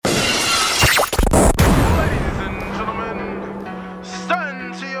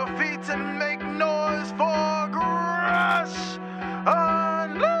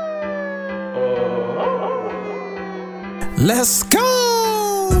Let's go!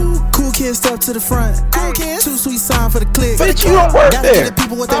 Cool kids step to the front. Cool kids. Too sweet sign for the click. Bitch, you don't work Gotta there. get the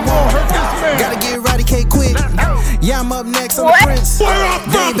people what they want. Gotta get eradicate quick. Yeah, I'm up next on the Prince. They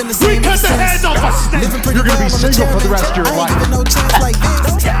ain't been the same ever since. Living pretty You're gonna well be on the single for the challenge. rest of your I ain't life. giving no chance like this.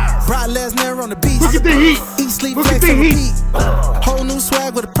 Brock Lesnar on the beach. Look at the heat. Eat, sleep, Look at flex the on heat. repeat. Whole new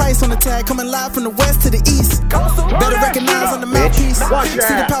swag with a price on the tag. Coming live from the west to the east. Better recognize on the mouthpiece.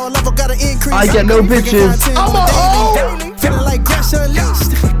 See the power level gotta increase. I get no bitches. I'm a hoe. Feeling like Gresham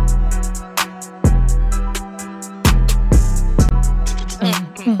unleashed.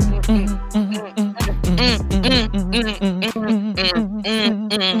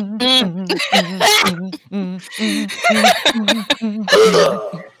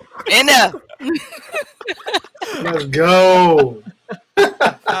 Enough. Let's go.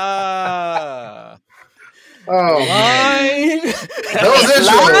 Oh, man. Those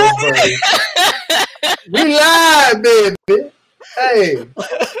intros, buddy. We live, baby. Hey.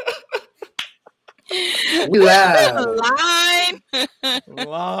 We live.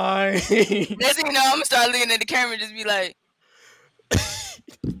 Line. Next thing you know, I'm gonna start looking at the camera and just be like,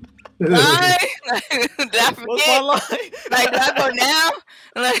 line? Did I forget? What's my line? Like, do I go now?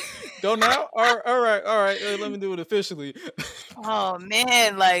 Like, Go now? All right. Let me do it officially. oh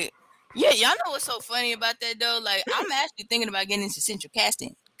man, like, yeah, y'all know what's so funny about that though? Like, I'm actually thinking about getting into central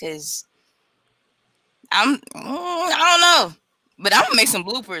casting because I don't know. But I'm gonna make some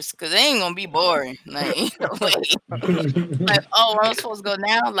bloopers because they ain't gonna be boring. Like, like, oh, I'm supposed to go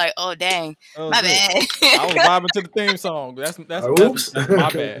now. Like, oh, dang, my bad. I was vibing to the theme song. That's Oops.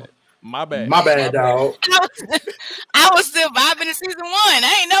 my bad. My bad. My bad, dog. I was still vibing in season 1.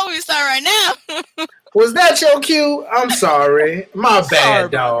 I ain't know we start right now. Was that your cue? I'm sorry. My Sorry bad,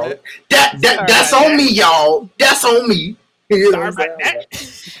 about dog. That's on me, y'all. That's on me. You know what I'm saying?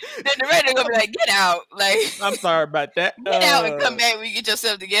 Then the radio gonna be like, get out. Like, I'm sorry about that. get out and come back when you get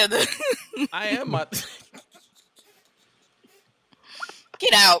yourself together. I am my.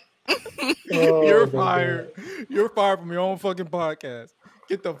 Get out. You're my fired. You're fired from your own fucking podcast.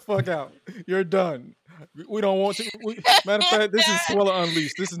 Get the fuck out. You're done. We don't want you. Matter of fact, this is Swella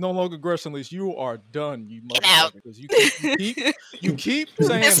Unleashed. This is no longer Gresham Unleashed. You are done, you out. motherfucker. Because you keep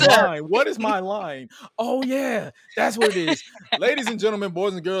saying Yes, sir. line. What is my line? Oh yeah, that's what it is. Ladies and gentlemen,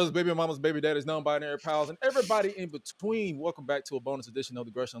 boys and girls, baby mamas, baby daddies, non-binary pals, and everybody in between. Welcome back to a bonus edition of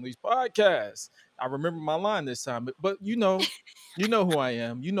the Gresham Unleashed podcast. I remember my line this time, but you know who I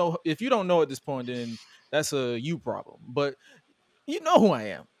am. You know, if you don't know at this point, then that's a you problem. But you know who I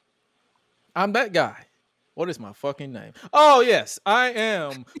am. I'm that guy. What is my fucking name? Oh, yes. I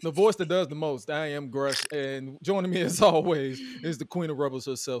am the voice that does the most. I am Grush. And joining me as always is the Queen of Rebels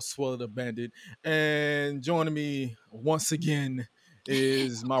herself, Swella the Bandit. And joining me once again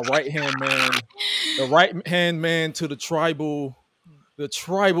is my right-hand man, the right-hand man to the tribal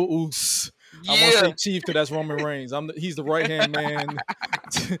oos. I want to say chief because that's Roman Reigns. He's the right-hand man.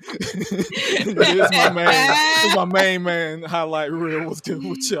 Here's my man. Here's my main man. Highlight reel. What's good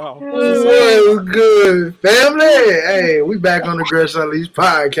with y'all? What's good, family? Hey, we back on the Gresham Unleashed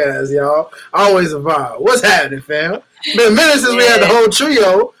podcast, y'all. Always a vibe. What's happening, fam? Been a minute since we had the whole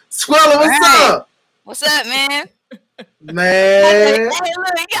trio. Squella, what's up? What's up, man? Man. Hey,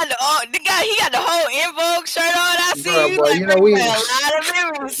 look, he got the whole In Vogue shirt on. I see Bruh, you. boy, Like, you know, we- a lot of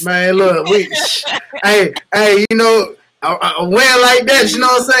memories. Man, look, hey, you know, a win like that, you know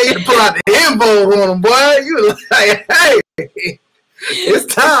what I'm saying? You had to pull out the info on them, boy. You was like, hey,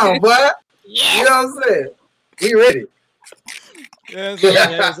 it's time, boy. Yeah. You know what I'm saying? We ready.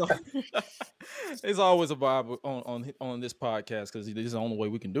 It's always a vibe on this podcast because this is the only way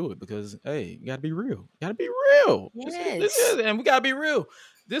we can do it. Because hey, you gotta be real. And we gotta be real.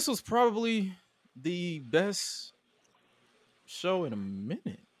 This was probably the best show in a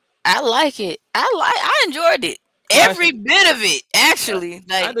minute. I like it. I enjoyed it. Every bit of it, actually.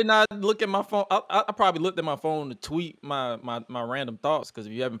 Like, I did not look at my phone. I probably looked at my phone to tweet my random thoughts because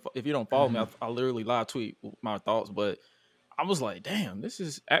if you don't follow me, I literally live tweet my thoughts. But I was like, damn, this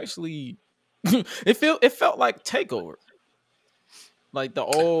is actually. It felt like Takeover, like the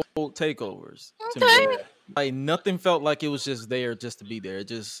old takeovers. To me. Like nothing felt like it was just there just to be there. It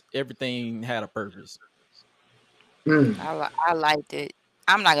just everything had a purpose. I liked it.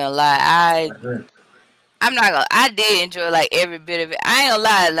 I'm not gonna lie. I did enjoy like every bit of it. I ain't gonna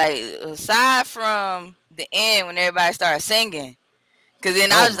lie. Like aside from the end when everybody started singing, because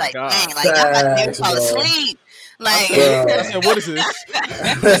then I was like, God. dang, like I'm about to fall asleep. Like, I said, what is this?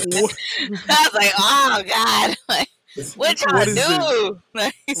 I was like, oh God, like what y'all What is do?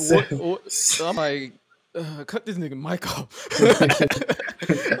 Like, I'm like, cut this nigga mic off.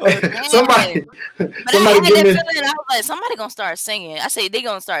 somebody But I had give that me. feeling. I was like, somebody gonna start singing. I say they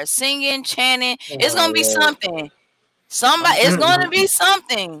gonna start singing, chanting. It's gonna be something. Somebody. It's gonna be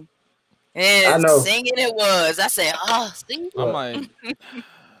something. I And know. singing it was. I said, oh, see, I'm like,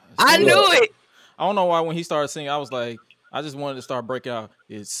 I knew it. I don't know why when he started singing, I was like, I just wanted to start breaking out.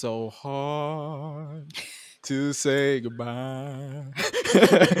 It's so hard to say goodbye.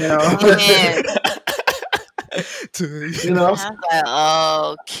 You know. Man. You know. I was like,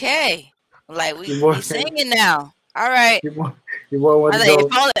 okay, like we singing now. All right. Your boy wants I to was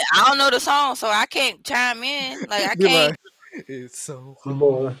go. like, I don't know the song, so I can't chime in. Like I Be can't. like, it's so Your hard.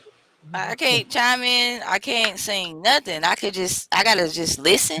 boy. I can't chime in. I can't sing nothing. I gotta just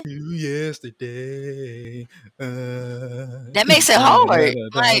listen. Yesterday. That makes it hard.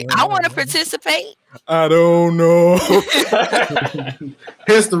 Like I want to participate. I don't know.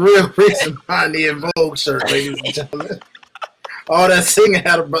 Here's the real reason behind the In Vogue shirt, ladies and gentlemen. All that singing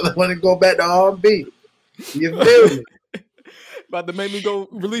had a brother want to go back to R&B. You feel me? About to make me go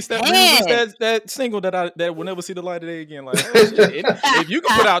release that single that will never see the light of day again. Like, oh, shit. If you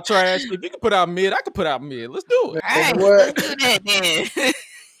can put out trash, if you can put out mid, I can put out mid. Let's do it. All right, What? let's do that then.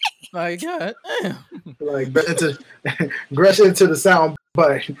 Like, God damn. Like Gresh into the sound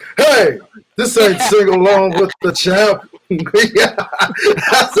bite. Hey, this ain't sing along with the champ.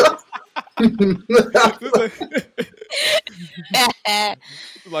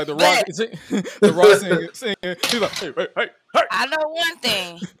 Like the rock, the rock singing. He's like, hey. I know one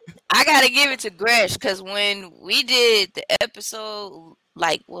thing. I gotta give it to Gresh because when we did the episode,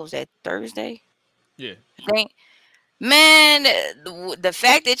 like what was that, Thursday? Yeah. I think. Man, the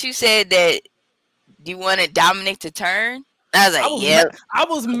fact that you said that you wanted Dominic to turn, I was like, yeah. I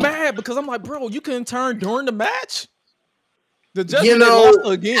was mad because I'm like, bro, you couldn't turn during the match. The judge You know, lost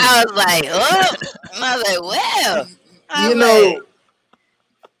again. I was like, oh. I was like, well. You know,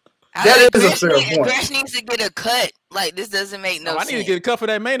 that is a fair point. Gresh needs to get a cut. Like, this doesn't make no sense. I need to get a cut for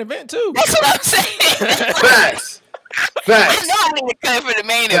that main event, too. That's what I'm saying. Facts. I know I need to cut for the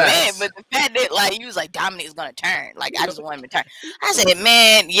main event, but the fact that, like, you was like, Dominic's going to turn. Like, I just want him to turn. I said,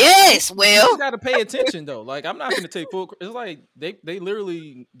 man, yes, well. You got to pay attention, though. Like, I'm not going to take full. It's like they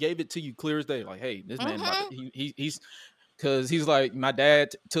literally gave it to you clear as day. Like, hey, this man, he's. Because he's like, my dad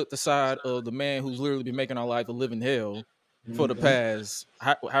took the side of the man who's literally been making our life a living hell for the past,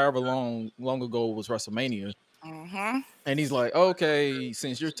 however long ago was WrestleMania. And he's like, okay,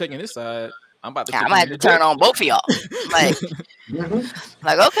 since you're taking this side, I'm about to have to turn on both of y'all. Like,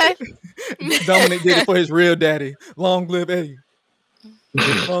 like, okay. Dominic did it for his real daddy. Long live Eddie.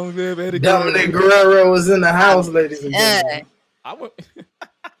 Long live Eddie. Dominic Guerrero was in the house, ladies and gentlemen.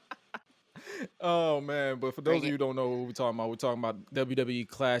 Oh man, but for those of you who don't know what we're talking about WWE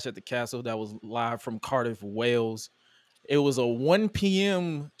Clash at the Castle that was live from Cardiff, Wales. It was a 1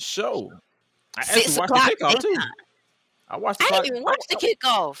 p.m. show. I actually watched the kickoff too. I didn't even watch the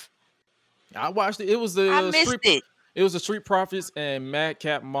kickoff. I watched it. It was the I missed it. It was the Street Profits and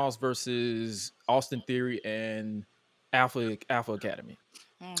Madcap Moss versus Austin Theory and Alpha Academy.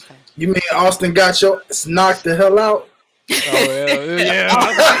 Okay. You mean Austin got your knocked the hell out? Oh yeah.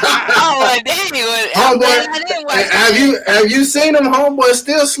 Oh, Homeboy, have you seen him? Homeboy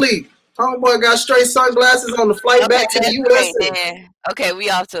still sleep. Homeboy got straight sunglasses on the flight back to the U.S. Okay, we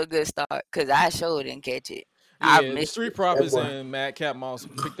off to a good start because I sure didn't catch it. Yeah, the Street Profits and Madcap Moss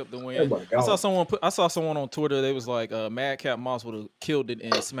picked up the win. I saw someone on Twitter. They was like, Madcap Moss would have killed it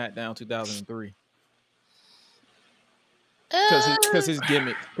in SmackDown 2003. Because his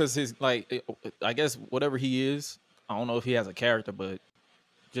gimmick, because his I guess whatever he is. I don't know if he has a character, but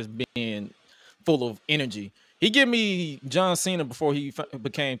just being full of energy. He give me John Cena before he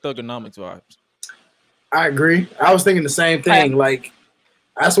became Thugonomics vibes. I agree. I was thinking the same thing. Like,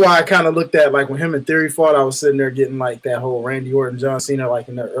 that's why I kind of looked at, like, when him and Theory fought, I was sitting there getting, like, that whole Randy Orton, John Cena, like,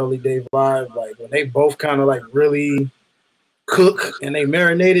 in their early day vibe. Like, when they both kind of, like, really cook and they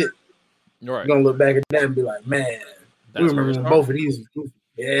marinated, you're going to look back at that and be like, man, we remember when both of these.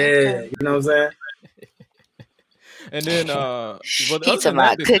 Yeah, you know what I'm saying? And then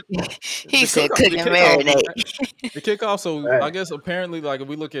he said cooking marinate. The kickoff, so I guess apparently, like, if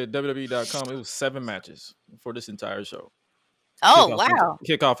we look at WWE.com, it was 7 matches for this entire show. Oh, wow.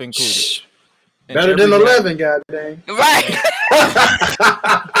 Kickoff included. Better than 11, goddamn. Right.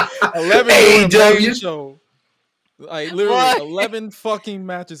 11 on the main show. Like, literally 11 fucking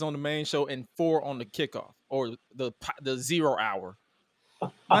matches on the main show and 4 on the kickoff or the 0 hour.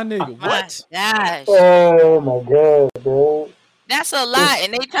 My nigga, what? Gosh. Oh my god, bro. That's a lot,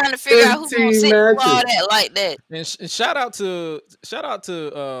 and they trying to figure out who's gonna sit through all that like that. And shout out to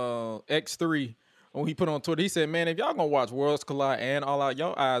X3 when he put on Twitter, he said, "Man, if y'all gonna watch Worlds Collide and All Out,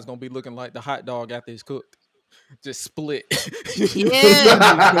 your eyes gonna be looking like the hot dog after it's cooked, just split.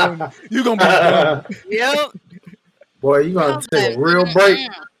 Yeah. You're gonna be done. Yep. Boy, you gonna take a real break.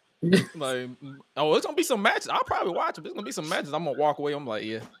 Like, oh, it's gonna be some matches. I'll probably watch it. There's gonna be some matches. I'm gonna walk away. I'm like,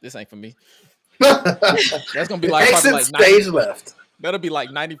 yeah, this ain't for me. That's gonna be like probably like stage left. That'll be like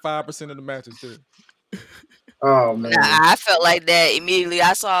 95% of the matches too. Oh man, I felt like that immediately.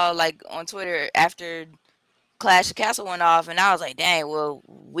 I saw like on Twitter after Clash of Castle went off, and I was like, dang, well,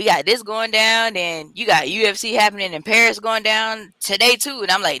 we got this going down, and you got UFC happening in Paris going down today too. And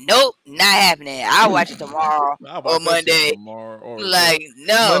I'm like, nope, not happening. I'll watch it tomorrow or Monday. Tomorrow or like,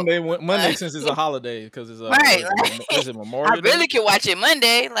 no. Monday since it's a holiday because it's right. Is it Memorial I really can watch it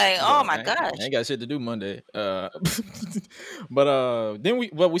Monday. Like, oh my gosh. I ain't got shit to do Monday. But then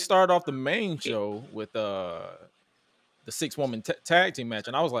we started off the main show with the 6-woman tag team match,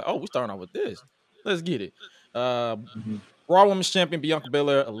 and I was like, oh, we're starting off with this. Let's get it. Raw Women's Champion Bianca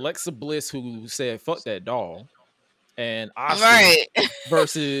Belair, Alexa Bliss, who said "fuck that doll," and Asuka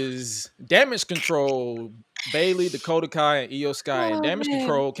versus Damage Control, Bayley, Dakota Kai, and Io Sky. And Damage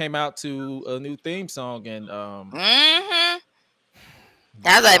Control came out to a new theme song, and I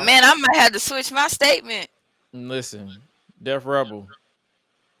was like, man, I might have to switch my statement. Listen, Def Rebel,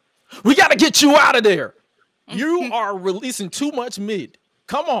 we got to get you out of there. You are releasing too much mid.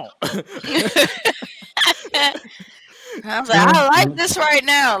 Come on. I was like, I like this right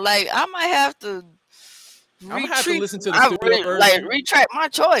now. Like, I might have to. I'm gonna have to listen to the studio version. Like, retract my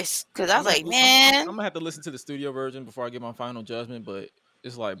choice because I was like, man, I'm gonna have to listen to the studio version before I get my final judgment. But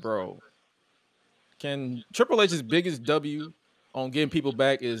it's like, bro, can Triple H's biggest W on getting people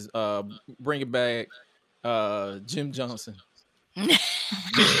back is bringing back Jim Johnson?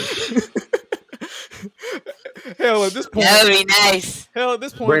 Hell, at this point, that would be nice. Hell, at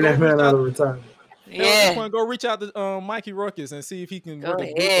this point, bring that man out of retirement. Yeah, at this point, go reach out to Mikey Ruckus and see if he can work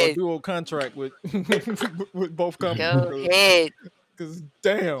a dual contract with with both companies. Go ahead. Because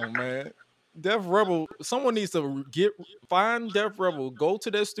damn, man, Def Rebel, someone needs to find Def Rebel, go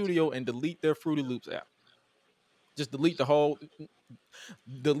to their studio and delete their Fruity Loops app. Just delete the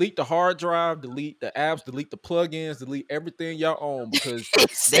hard drive, delete the apps, delete the plugins, delete everything y'all own because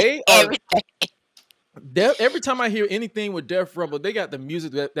they are. Every time I hear anything with Def Rebel, they got the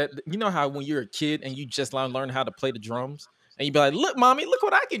music that you know how when you're a kid and you just learn how to play the drums and you be like, look, mommy, look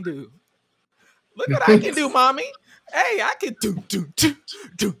what I can do. Look what I can do, mommy. Hey, I can do.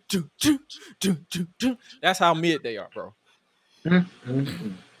 That's how mid they are, bro.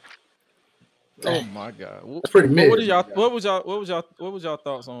 Oh my god, that's pretty mid. What was y'all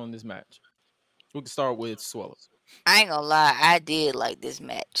thoughts on this match? We can start with Swallow. I ain't gonna lie, I did like this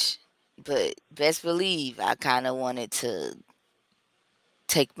match. But best believe I kind of wanted to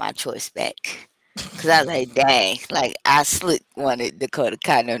take my choice back. Because I was like, dang. Like, I wanted Dakota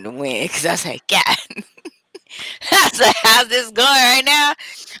Kai to win. Because I was like, God. I was like, how's this going right now?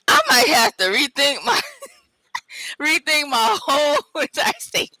 I might have to rethink my whole entire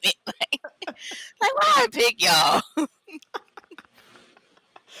statement. Like why I pick y'all?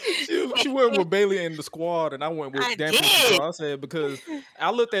 She went with Bayley and the squad, and I went with Damage Control. I said because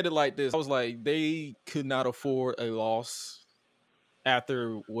I looked at it like this. I was like, they could not afford a loss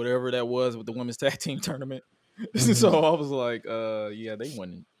after whatever that was with the women's tag team tournament. So I was like, yeah, they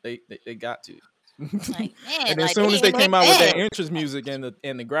won. They got to. Like, man, and as soon as they came out with that entrance music and the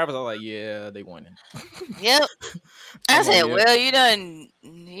graphics, I was like, yeah, they winning. Yep. I said, well, you done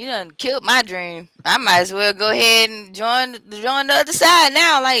killed my dream. I might as well go ahead and join the other side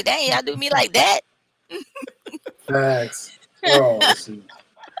now. Like, dang, y'all do me like that. Facts. Oh,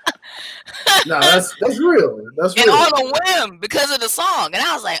 no, that's real. That's real. And on a whim because of the song. And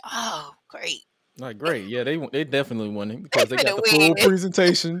I was like, oh, great. Like, great. Yeah, they definitely won it because they got the full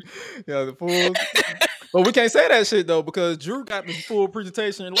presentation. Yeah, the full. But we can't say that shit though because Drew got the full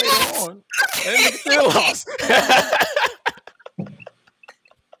presentation later on, and he still lost.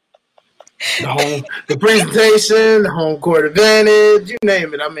 The presentation, the home court advantage, you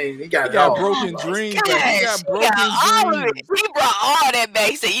name it. I mean, he got broken dreams. He got broken dreams. He brought all that back.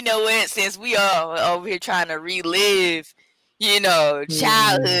 He said, you know what? Since we are over here trying to relive,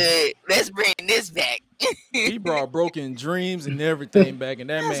 childhood, let's bring this back. He brought broken dreams and everything back, and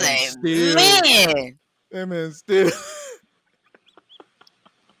that man still. That man still.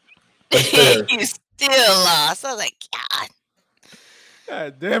 He still lost. I was like, God.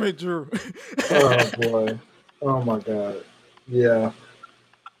 God damn it, Drew. Oh boy. Oh my God. Yeah.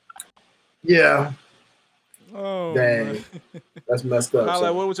 Yeah. Oh, dang. Man. That's messed up.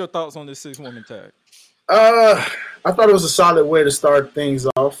 Highlight, what was your thoughts on this 6-woman tag? I thought it was a solid way to start things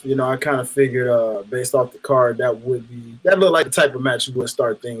off. You know, I kind of figured, based off the card, that looked like the type of match you would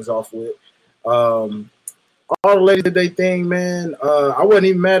start things off with. All the ladies did their thing, man. I wasn't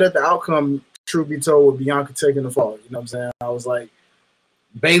even mad at the outcome, truth be told, with Bianca taking the fall. You know what I'm saying? I was like,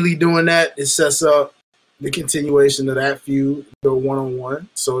 Bayley doing that, it sets up the continuation of that feud, the one-on-one,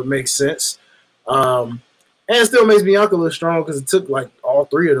 so it makes sense. And it still makes Bianca look strong because it took like all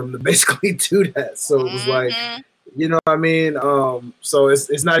three of them to basically do that. So it was like, you know what I mean? So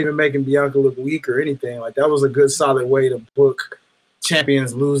it's not even making Bianca look weak or anything. Like, that was a good, solid way to book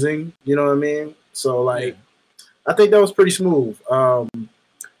champions losing. You know what I mean? So, like, I think that was pretty smooth.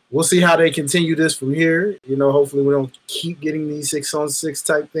 We'll see how they continue this from here. You know, hopefully we don't keep getting these 6-on-6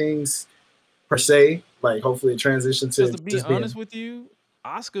 type things per se. Like, hopefully it transitions to. To be honest with you,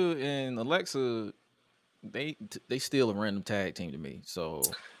 Asuka and Alexa, they still a random tag team to me. So.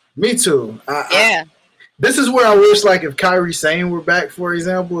 Me too. This is where I wish, like, if Kairi Sane were back, for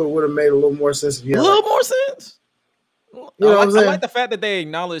example, it would have made a little more sense. More sense? You know what I'm saying? I like the fact that they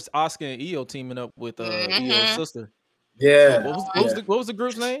acknowledged Asuka and Io teaming up with Io's sister. Yeah. What was the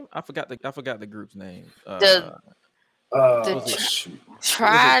group's name? I forgot the group's name.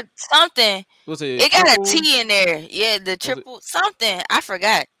 Tried something. Was it? It got a T in there. Yeah, the triple something. I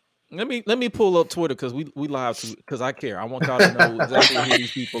forgot. Let me pull up Twitter because we live because I care. I want y'all to know exactly who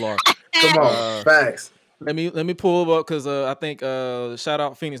these people are. Come on, facts. Let me pull up because I think shout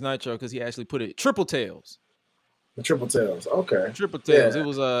out Phoenix Nitro because he actually put it Triple Tails. The Triple Tails, okay. Triple Tails. Yeah. It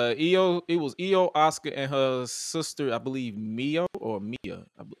was Io. It was Io, Asuka, and her sister. I believe Mia.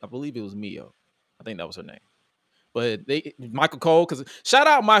 I believe it was Mio. I think that was her name. But Michael Cole, because shout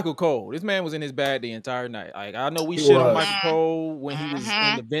out Michael Cole. This man was in his bag the entire night. Like, I know we shit on Michael Cole when he was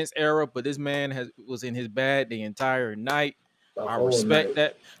in the Vince era, but this man was in his bag the entire night. I respect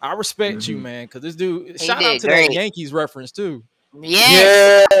that. I respect you, man, because this dude. Shout out to that Yankees reference too.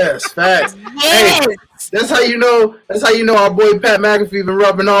 Yes, facts. Yes. Hey, that's how you know our boy Pat McAfee been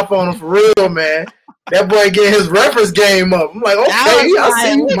rubbing off on him for real, man. That boy getting his reference game up. I'm like, okay, I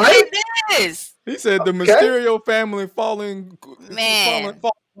see you, Mike. He said the Mysterio family falling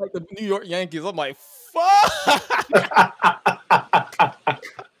like the New York Yankees. I'm like, fuck.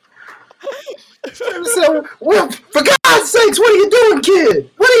 So, well, for God's sakes, what are you doing,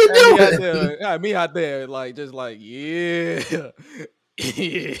 kid? What are you doing? Me out there, like, just like, yeah.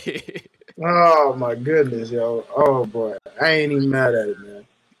 Oh my goodness, yo. Oh boy, I ain't even mad at it, man.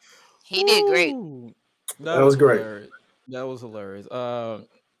 He did great. That was great. Hilarious. That was hilarious.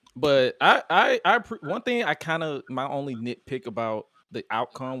 But I one thing I kind of my only nitpick about the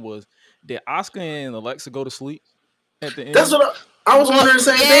outcome was, did Asuka and Alexa go to sleep at the end? That's what I was wondering the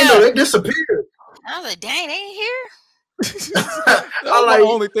same thing though. They disappeared. I was like, dang, they ain't here. That was the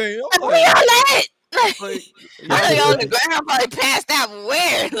only thing. Where y'all at? Like, on the ground, probably passed out.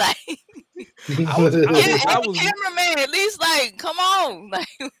 Where? Like, I was the cameraman, at least, like, come on. Like,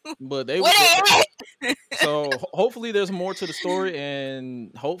 but they where they at? So hopefully there's more to the story,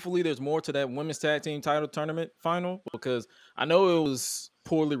 and hopefully there's more to that women's tag team title tournament final, because I know it was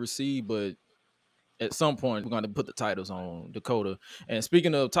poorly received, but at some point we're going to put the titles on Dakota. And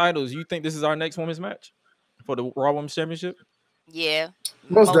speaking of titles, you think this is our next women's match for the Raw Women's Championship? Yeah,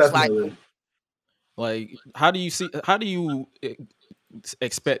 most definitely. Likely. Like, how do you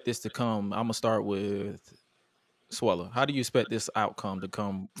expect this to come? I'm gonna start with Swella. How do you expect this outcome to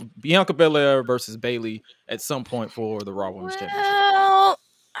come? Bianca Belair versus Bayley at some point for the Raw Women's Championship.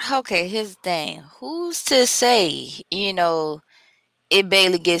 Okay, here's the thing. Who's to say, if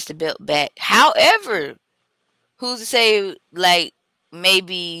Bayley gets the belt back? However, who's to say, like,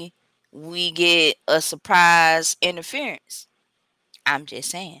 maybe we get a surprise interference? I'm just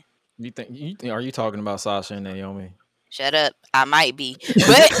saying. Are you talking about Sasha and Naomi? Shut up. I might be.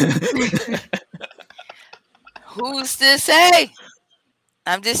 But who's to say?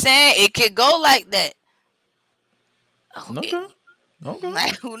 I'm just saying it could go like that. Okay.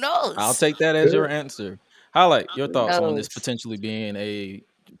 Like, who knows? I'll take that as your answer. Highlight your thoughts on this potentially being a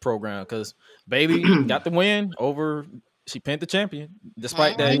program, because Bayley got the win over. She pinned the champion,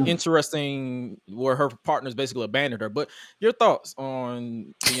 despite that interesting where her partners basically abandoned her. But your thoughts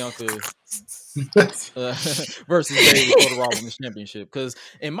on Bianca versus Bayley for the Raw Women's Championship? Because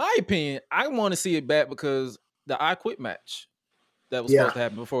in my opinion, I want to see it back because the I Quit match that was supposed to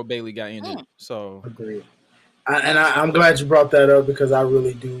happen before Bayley got injured. So agreed. I'm glad you brought that up, because I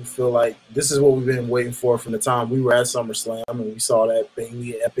really do feel like this is what we've been waiting for from the time we were at SummerSlam and we saw that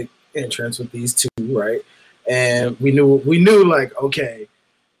Bayley epic entrance with these two, right? And we knew like, okay,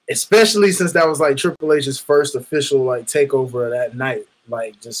 especially since that was like Triple H's first official like takeover of that night,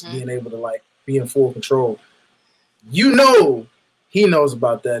 like just being able to like be in full control. You know he knows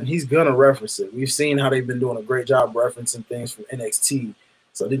about that, and he's gonna reference it. We've seen how they've been doing a great job referencing things from NXT,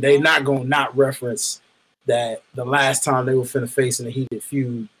 so they're not gonna not reference that the last time they were finna face in a heated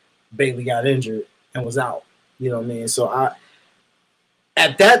feud, Bayley got injured and was out. You know what I mean? So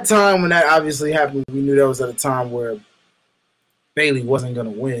at that time when that obviously happened, we knew that was at a time where Bayley wasn't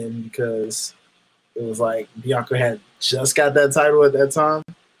gonna win because it was like Bianca had just got that title at that time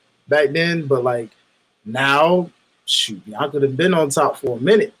back then, but like now, shoot, Bianca could have been on top for a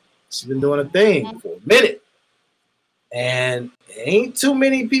minute. She's been doing a thing for a minute. And ain't too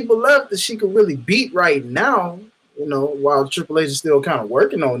many people left that she could really beat right now, you know, while Triple H is still kind of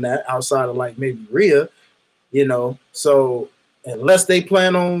working on that outside of like maybe Rhea, you know. So unless they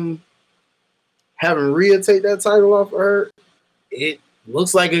plan on having Rhea take that title off of her, it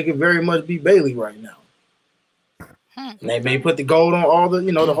looks like it could very much be Bayley right now. And they may put the gold on all the,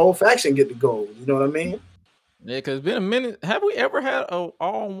 you know, the whole faction get the gold. You know what I mean? Yeah, because it's been a minute. Have we ever had an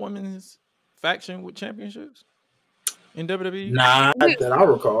all-women's faction with championships in WWE? Nah, that I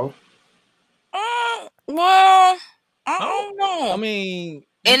recall. Well, I don't know. I mean,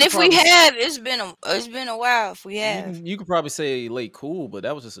 and if we have, it's been a while. If we have, you could probably say Late Cool, but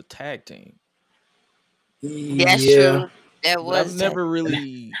that was just a tag team. That's true. That was I've never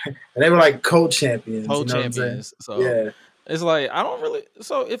really. They were like co-champions. Co-champions. So yeah, it's like I don't really.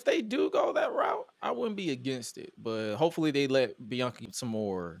 So if they do go that route, I wouldn't be against it. But hopefully they let Bianca get some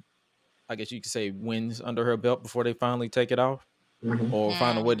more, I guess you could say, wins under her belt before they finally take it off, or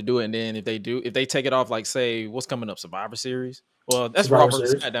find a way to do it. And then if they take it off, like say what's coming up, Survivor Series. Well, that's Raw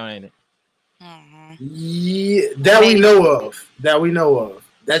versus SmackDown, ain't it? Yeah, that we know of.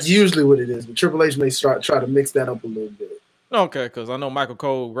 That's usually what it is. But Triple H may try to mix that up a little bit. Okay, because I know Michael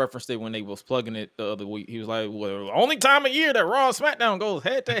Cole referenced it when they was plugging it the other week. He was like, well, only time of year that Raw and SmackDown goes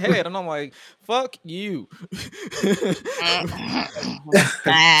head to head. And I'm like, fuck you.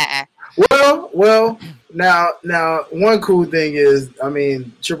 Well, now one cool thing is, I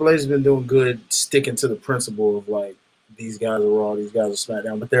mean, Triple H has been doing good sticking to the principle of like, these guys are Raw, these guys are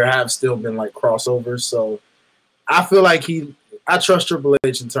SmackDown, but there have still been like crossovers. So I feel like I trust Triple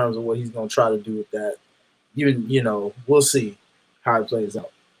H in terms of what he's going to try to do with that. Even, you know, we'll see how it plays out.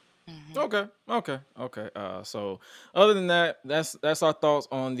 Okay. So other than that, that's our thoughts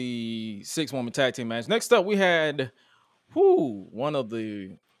on the 6-woman tag team match. Next up, we had one of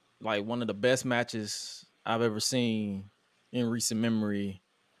the best matches I've ever seen in recent memory.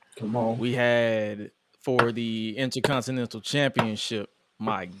 Come on. We had for the Intercontinental Championship.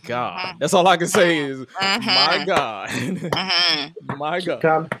 My God. That's all I can say is my God. My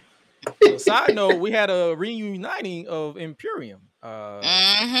God. So, side note, we had a reuniting of Imperium.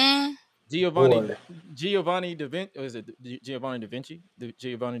 Giovanni Da Vinci. Is it Giovanni Da Vinci?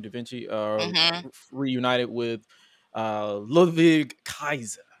 Giovanni Da Vinci reunited with Ludwig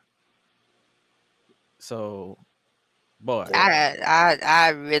Kaiser. So, boy, I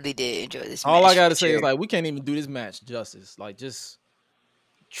really did enjoy this. All I gotta say is like we can't even do this match justice. Like, just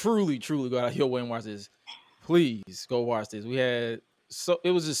truly go out your way and watch this. Please go watch this. It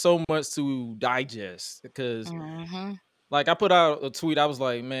was just so much to digest because like I put out a tweet. I was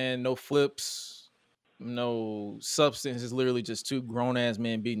like, man, no flips, no substance. It's literally just two grown ass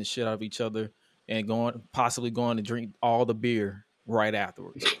men beating the shit out of each other and possibly going to drink all the beer right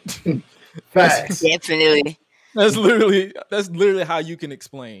afterwards. Facts. Definitely. That's literally how you can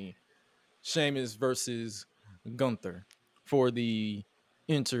explain Sheamus versus Gunther for the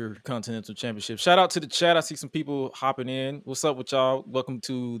Intercontinental Championship. Shout out to the chat. I see some people hopping in. What's up with y'all? Welcome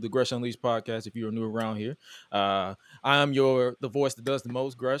to the Gresh Unleashed podcast. If you're new around here, I am the voice that does the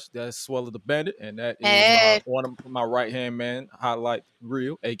most. Gresh, that's Swella the Bandit, and that is one of my right hand man, Highlight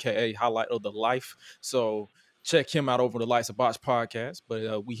Real, aka Highlight of the Life. So check him out over the Lights of Box podcast.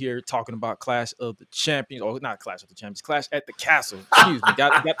 But we here talking about Clash of the Champions, or not Clash of the Champions, Clash at the Castle. Excuse me,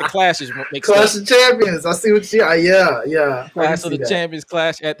 got the clashes. Clash of Champions. I see what you. Yeah. Clash of the Champions,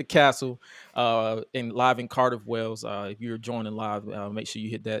 Clash at the Castle, live in Cardiff, Wales. If you're joining live, make sure you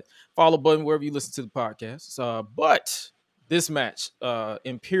hit that follow button wherever you listen to the podcast. But this match,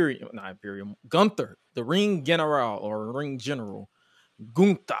 Imperium, Gunther, the Ring General,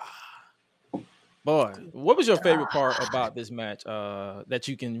 Gunther. Boy, what was your favorite part about this match that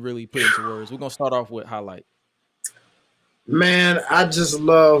you can really put into words? We're going to start off with Highlight. Man, I just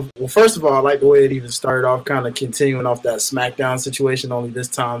love, well, first of all, I like the way it even started off, kind of continuing off that SmackDown situation, only this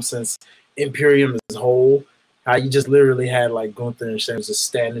time since Imperium is whole. How you just literally had like Gunther and Sheamus just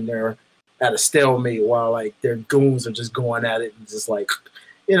standing there at a stalemate while like their goons are just going at it and just like,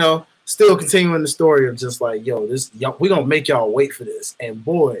 you know. still continuing the story of just like, yo, we gonna make y'all wait for this. And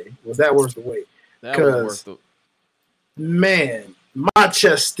boy, was that worth the wait. That was worth it. Man, my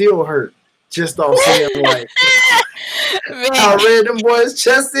chest still hurt just off seeing like how red them boys'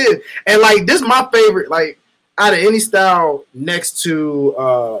 chest is. And like this my favorite, like out of any style next to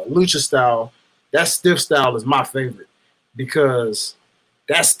lucha style, that stiff style is my favorite. Because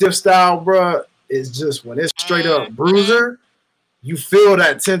that stiff style, bruh, is just when it's straight up bruiser, you feel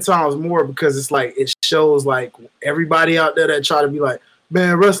that 10 times more because it's like it shows like everybody out there that try to be like,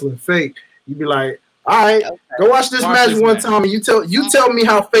 man, wrestling fake. You be like, all right, go watch this match one time and you tell me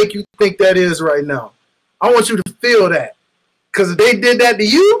how fake you think that is right now. I want you to feel that. Cause if they did that to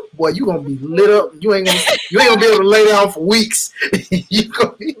you, boy, you gonna be lit up. You ain't gonna be able to lay down for weeks. You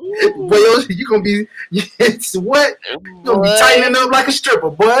gonna be it's what? You gonna be tightening up like a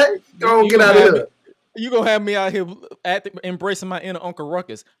stripper, boy. Don't get out of here. You gonna have me out here embracing my inner Uncle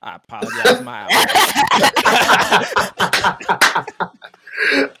Ruckus. I apologize, my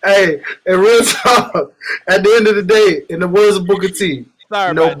Hey, and real talk. At the end of the day, in the words of Booker T,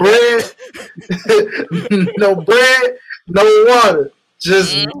 no bread, no bread. No water,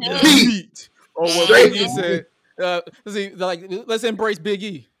 just meat. Or what Big E said. Let's embrace Big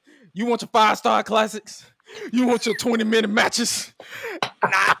E. You want your 5-star classics? You want your 20-minute matches?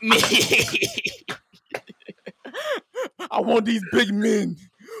 Not me. I want these big men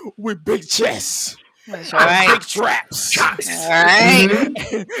with big chests. That's right. Big traps. All right.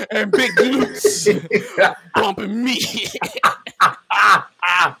 And big glutes. Bumping me.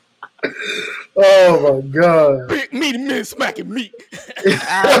 Oh my God! Big meaty men smacking meat.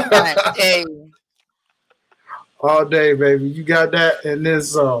 All day, baby. You got that, and then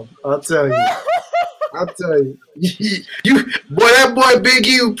some. I'll tell you. Boy, that boy Big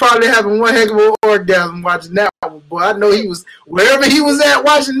E was probably having one heck of an orgasm watching that one. Boy, I know he was wherever he was at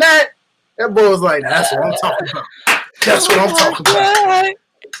watching that. That boy was like, "That's what I'm talking about. That's what I'm talking about."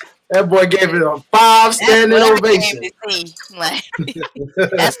 That boy gave it a 5 standing ovation. Like,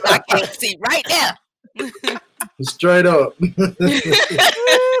 that's what I came to see right now. Straight up. Boy,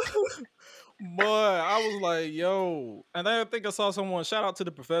 I was like, yo. And I think I saw someone, shout out to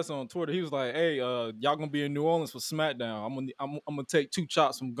the professor on Twitter. He was like, hey, y'all gonna be in New Orleans for SmackDown. I'm gonna take 2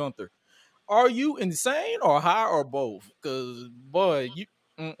 chops from Gunther. Are you insane or high or both? Because, boy,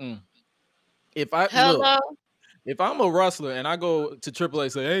 if I'm a wrestler and I go to Triple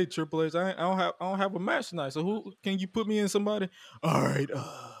H, say, "Hey, Triple H, I don't have a match tonight. So who can you put me in somebody?" All right,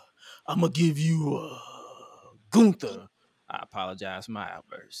 I'm gonna give you Gunther. I apologize for my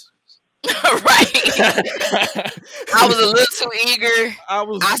outburst. Right. I was a little too eager.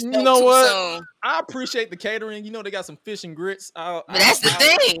 You know what? Soon. I appreciate the catering. You know they got some fish and grits. But that's the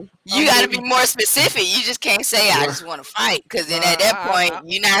thing. You got to be more specific. You just can't say I just want to fight because then at that point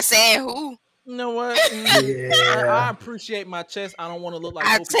you're not saying who. You know what? I appreciate my chest. I don't want to look like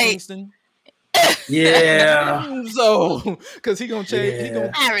Kofi Kingston. Yeah. So, because he gonna change.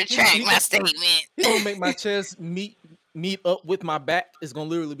 Yeah. I retract my statement. He gonna make my chest meet up with my back. It's gonna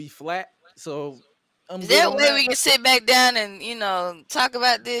literally be flat. So, is there a way we can sit back down and talk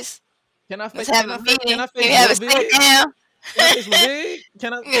about this? Can I face? Can I have a sit down?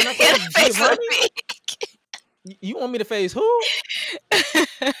 Can I face Giovanni? You want me to face who?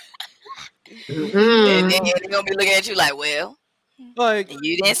 And then they're gonna be looking at you like, well,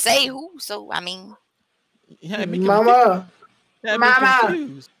 you didn't say who, so I mean, Mama. Had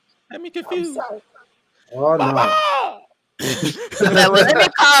me confused. Oh no. Well, let me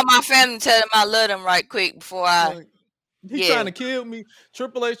call my family and tell them I love them right quick before I. He's trying to kill me.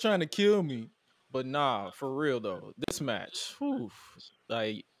 Triple H trying to kill me, but nah, for real though, this match,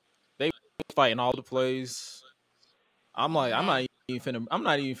 like they fighting all the plays. I'm like, I'm not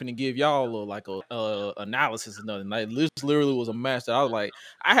even finna give y'all a analysis or nothing. Like this literally was a match that I was like,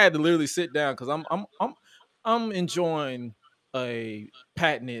 I had to literally sit down because I'm enjoying a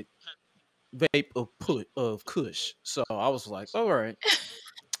patented vape of Kush. So I was like, all right.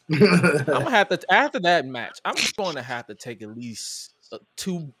 I'm gonna have to after that match. I'm going to have to take at least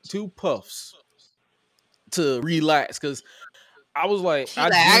two puffs to relax because I was like, I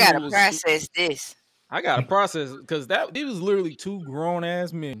gotta process this. I gotta process because these was literally 2 grown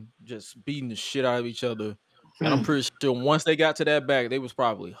ass men just beating the shit out of each other, and I'm pretty sure once they got to that back, they was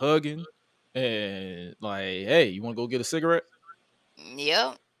probably hugging and like, "Hey, you want to go get a cigarette?"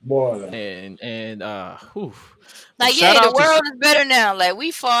 Yep. Boy. And like, yeah, the world is better now. Like,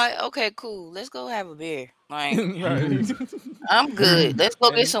 we fought. Okay, cool. Let's go have a beer. Like, I'm good. Let's go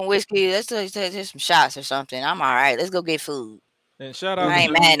get some whiskey. Let's take some shots or something. I'm all right. Let's go get food. And shout out. I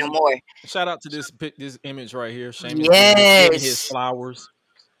ain't mad no more. Shout out to this image right here. Shane yes. his flowers.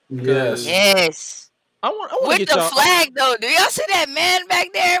 Yes. I want with get the y'all flag though. Do y'all see that man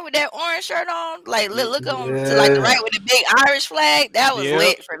back there with that orange shirt on? Like look on to like the right with the big Irish flag. That was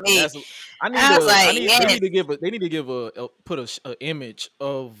lit for me. I was like, they need to give a image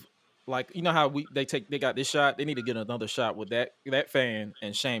of, like, you know how they got this shot. They need to get another shot with that fan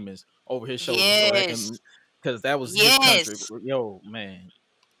and Sheamus over his shoulder, so they can, because that was his country. Yo, man,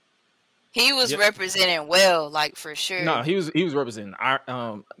 he was representing well, like for sure. No, he was representing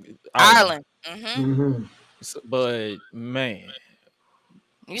Ireland. Mm-hmm. But man,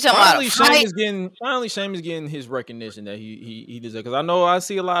 you talking finally Sheamus getting his recognition that he deserves. Because I know I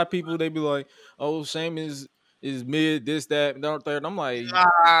see a lot of people, they be like, "Oh, Sheamus is mid, this, that, and third." And I'm like,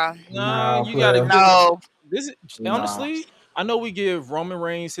 nah, you gotta give this. Honestly, I know we give Roman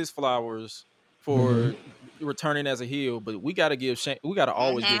Reigns his flowers for returning as a heel, but we gotta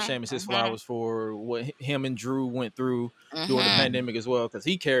always give Sheamus his flowers for what him and Drew went through during the pandemic as well, because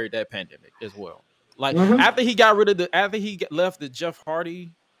he carried that pandemic as well. Like after he left the Jeff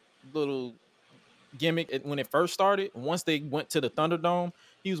Hardy little gimmick when it first started, once they went to the Thunderdome,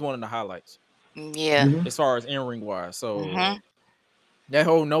 he was one of the highlights. Yeah, as far as in ring wise. So that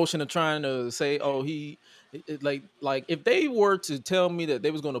whole notion of trying to say, oh, like if they were to tell me that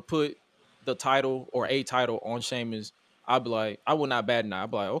they was going to put the title or a title on Sheamus, I'd be like, I would not bat an eye.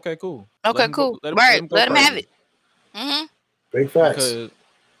 I'd be like, okay, cool. Okay, cool. Let him have it. Big facts.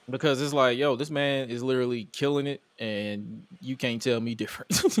 Because it's like, yo, this man is literally killing it, and you can't tell me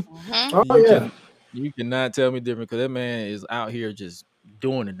different. You cannot tell me different, because that man is out here just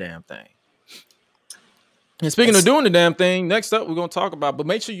doing the damn thing. And speaking of doing the damn thing, next up we're gonna talk about, but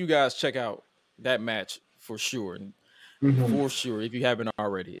make sure you guys check out that match for sure. For sure, if you haven't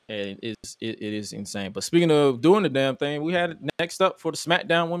already. And it is insane. But speaking of doing the damn thing, we had next up for the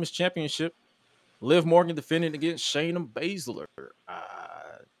SmackDown Women's Championship, Liv Morgan defending against Shayna Baszler.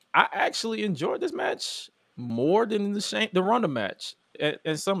 I actually enjoyed this match more than the Ronda match at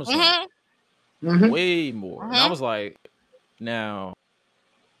SummerSlam. Way more. And I was like, now,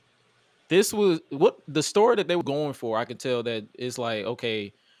 this was what the story that they were going for. I could tell that it's like,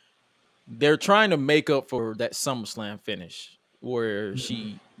 okay, they're trying to make up for that SummerSlam finish where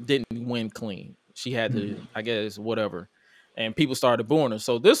she didn't win clean. She had to, I guess, whatever. And people started booing her.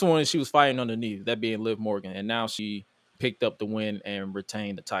 So this one, she was fighting underneath, that being Liv Morgan. And now she picked up the win and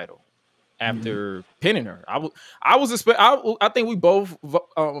retained the title after pinning her. I think we both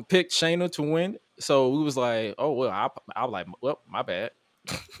picked Shayna to win. So we was like, oh, well, I was like, well, my bad.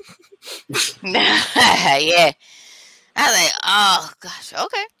 Yeah. I was like, oh, gosh,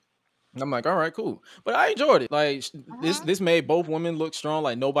 okay. And I'm like, all right, cool. But I enjoyed it. Like, this made both women look strong.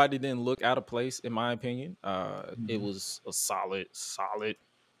 Like, nobody didn't look out of place, in my opinion. It was a solid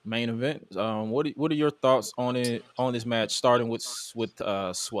main event. What are your thoughts on this match, starting with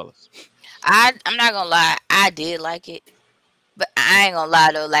Swella? I'm not gonna lie, I did like it, but I ain't gonna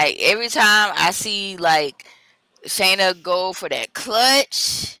lie though. Like every time I see like Shayna go for that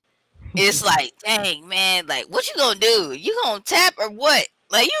clutch, it's like, dang man, like what you gonna do? You gonna tap or what?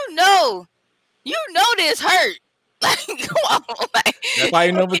 Like you know this hurt. Like come on, like that's why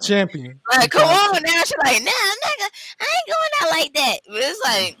you're number champion. Like come on now, she's like, nah, I ain't going out like that. But it's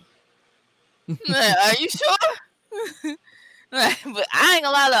like, are you sure? But I ain't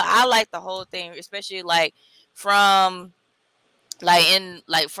gonna lie, though, I like the whole thing, especially like from getting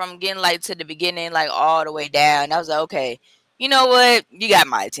like to the beginning, like all the way down. I was like, okay, you know what? You got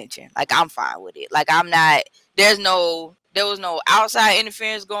my attention. Like I'm fine with it. Like I'm not. There was no outside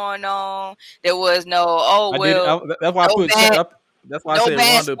interference going on. There was no that's why that's why I said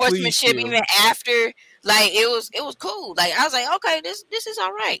bad Ronda, sportsmanship even after. Like it was cool. Like I was like, okay, this is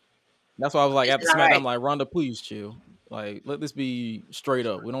all right. That's why I was like, after SmackDown, I'm like, Ronda, please chill. Like, let this be straight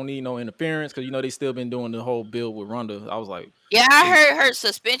up. We don't need no interference, because they still been doing the whole build with Ronda. I was like, yeah, I heard her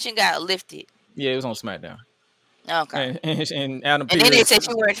suspension got lifted. Yeah, it was on SmackDown. Okay. And Adam Pearce. And then they said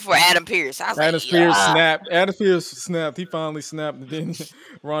she went for Adam Pearce. I was Adam Pearce snapped. Adam Pearce snapped. He finally snapped. And then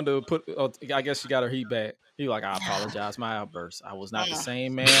Ronda I guess she got her heat back. He like, I apologize, my outburst. I was not the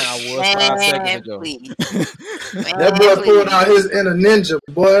same man I was 5 seconds ago. That boy pulled out his inner ninja,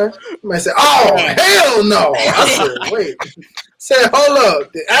 boy. Man said, oh, hell no. I said, wait. Said, hold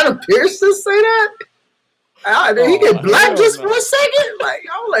up. Did Adam Pearce just say that? Did he get black just for a second? Like,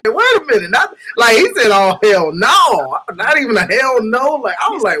 I was like, wait a minute. Not, like, he said, oh, hell no. Not even a hell no. Like, I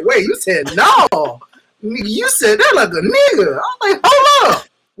was like, wait, you said no. You said that like a nigga. I was like, hold up.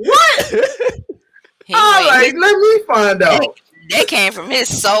 What? Let me find out. They came from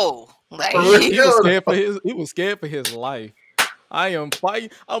his soul. Like he was scared for his life. I am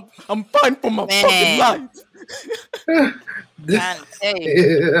fighting. I'm fighting for my fucking life. That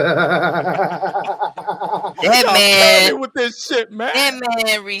Y'all man me with this shit, man. That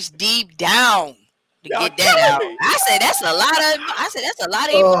man reached deep down to get that out. I said that's a lot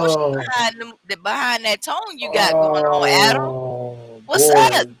of emotion behind that tone you got going on, Adam. What's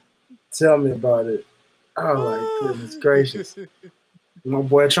up? Tell me about it. Oh my goodness gracious. My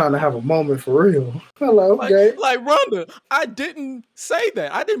boy trying to have a moment for real. Hello, like Rhonda, I didn't say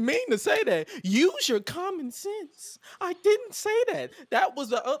that. I didn't mean to say that. Use your common sense. I didn't say that. That was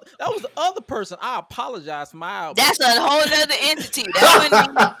the other person. I apologize for my outburst. That's a whole other entity.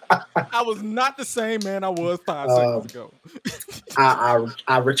 I was not the same man I was 5 seconds ago.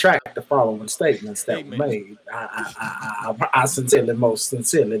 I retract the following statements that were made. I most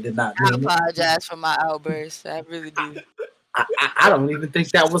sincerely did not mean I apologize for my outburst. I really do. I don't even think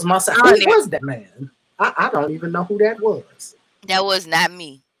that was my son. Who was that man? I don't even know who that was. That was not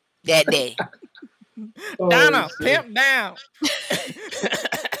me that day. Donna, pimp down.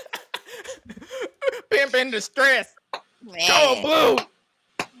 Pimp in distress. Go blue.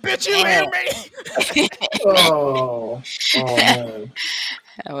 Bitch, you hear me? Oh man.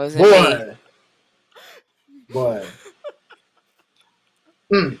 That wasn't me. Boy.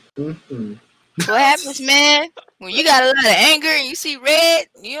 What happens, man? When you got a lot of anger and you see red,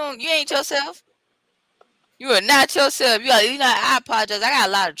 you ain't yourself. You are not yourself. I apologize. I got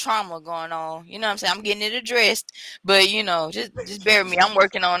a lot of trauma going on. You know what I'm saying? I'm getting it addressed. But just bear with me. I'm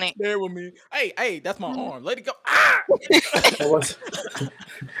working on it. Bear with me. Hey, that's my arm. Let it go.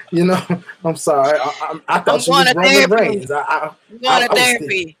 I'm sorry. I thought you was Roman Reigns. I'm going to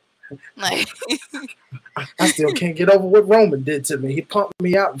therapy. I still can't get over what Roman did to me. He pumped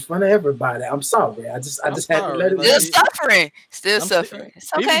me out in front of everybody. I'm sorry. I just had to let it. Still suffering.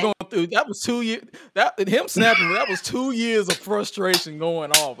 It's okay. He was going through. That was 2 years. Him snapping. That was 2 years of frustration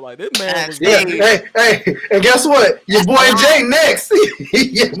going off. Like this man was. Yeah. Hey. And guess what? Your boy Jay next.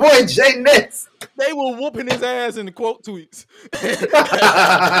 Your boy Jay next. They were whooping his ass in the quote tweets.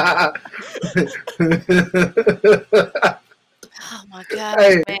 Oh my God,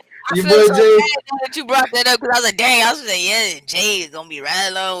 hey, man. I feel so bad that you brought that up because I was like, dang, I was like, yeah, Jay is gonna be right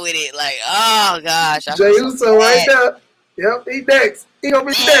along with it. Like, oh gosh, Jay Uso right there. Yep, he next. He gonna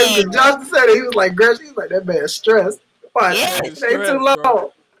be next. Because Johnson said it. He was like, "Gresh," he was like, that man stressed. Why? Yeah, it ain't too long.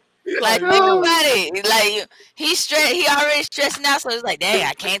 Bro. Like, think about it. Like, he's stressed. He already stressing out. So it's like, dang,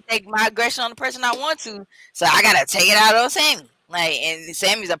 I can't take my aggression on the person I want to. So I gotta take it out on Sammy. Like, and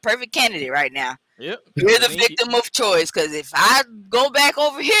Sammy's a perfect candidate right now. Yep. You're the victim of choice. Because if I go back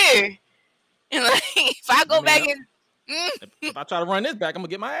over here, if I go back and if I try to run this back, I'm gonna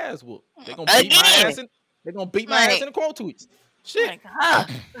get my ass whooped. They're gonna beat my ass. They're gonna beat my ass in the quote tweets. Shit. Like,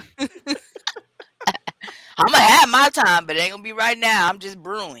 I'm gonna have my time, but it ain't gonna be right now. I'm just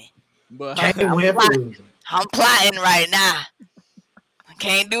brewing. But I'm plotting right now. I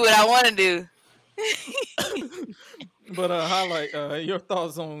can't do what I want to do. But highlight your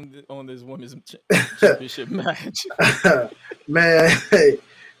thoughts on this women's championship match. Man,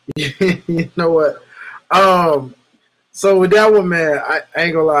 you know what? So with that one, man, I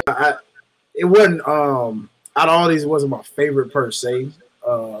ain't gonna lie. It wasn't out of all these, it wasn't my favorite per se.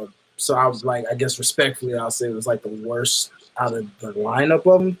 So I was like, I guess respectfully, I'll say it was like the worst out of the lineup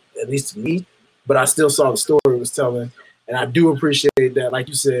of them, at least to me. But I still saw the story it was telling, and I do appreciate that. Like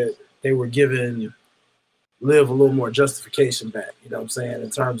you said, they were giving Liv a little more justification back. You know what I'm saying? In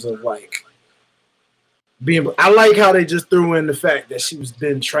terms of like being, I like how they just threw in the fact that she was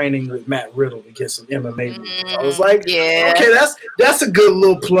been training with Matt Riddle to get some MMA moves. I was like, yeah, okay, that's a good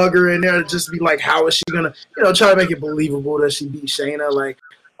little plugger in there to just be like, how is she gonna, try to make it believable that she beat Shayna? Like,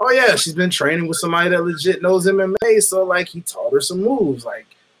 oh yeah, she's been training with somebody that legit knows MMA, so like he taught her some moves, like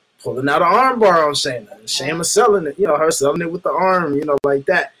pulling out an arm bar on Shayna, and Shayna selling it, her selling it with the arm, like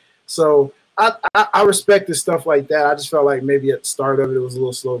that. So I respected stuff like that. I just felt like maybe at the start of it was a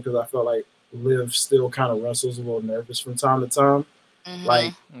little slow because I felt like Liv still kind of wrestles a little nervous from time to time. Mm-hmm.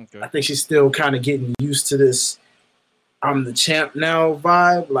 Like, I think she's still kind of getting used to this I'm the champ now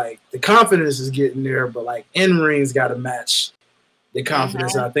vibe. Like, the confidence is getting there, but like in-ring's got to match the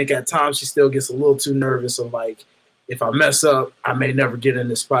confidence. And I think at times she still gets a little too nervous of like, if I mess up, I may never get in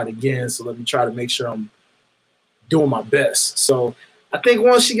this spot again. So let me try to make sure I'm doing my best. So I think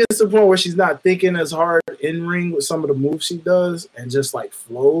once she gets to the point where she's not thinking as hard in ring with some of the moves she does and just like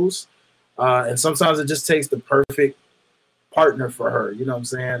flows, and sometimes it just takes the perfect partner for her. You know what I'm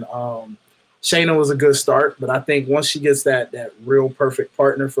saying? Shayna was a good start, but I think once she gets that real perfect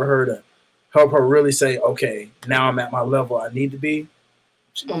partner for her to help her really say, okay, now I'm at my level I need to be,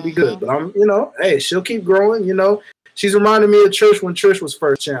 she's gonna be good. But I'm, hey, she'll keep growing. She's reminding me of Trish when Trish was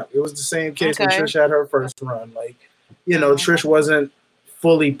first champ. It was the same case when Trish had her first run. Like, you know, Trish wasn't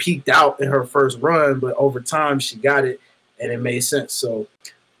fully peaked out in her first run, but over time she got it, and it made sense. So,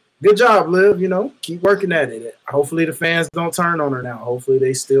 good job, Liv. You know, keep working at it. Hopefully the fans don't turn on her now. Hopefully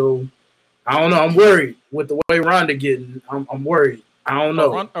they still. I don't know. I'm worried with the way Ronda getting. I'm worried. I don't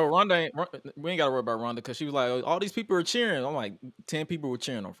know. Ronda we ain't got to worry about Ronda because she was like, oh, all these people are cheering. I'm like, 10 people were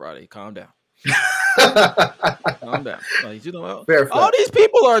cheering on Friday. Calm down. Calm down. Like, you know, all these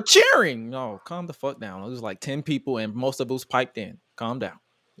people are cheering. No, calm the fuck down. It was like 10 people and most of it was piped in. Calm down.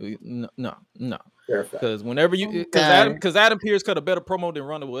 No. Because whenever you, because Adam Pearce cut a better promo than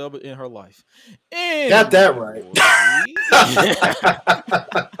Ronda will ever in her life. And got that right.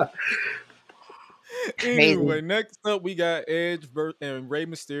 Anyway, next up we got Edge and Rey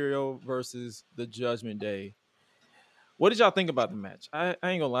Mysterio versus the Judgment Day. What did y'all think about the match? I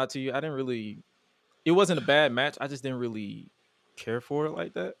ain't gonna lie to you. I didn't really. It wasn't a bad match. I just didn't really care for it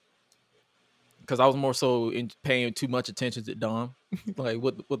like that because I was more so paying too much attention to Dom. Like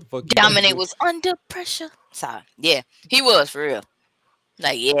what the fuck? Dominic was under pressure. Sorry, yeah, he was for real.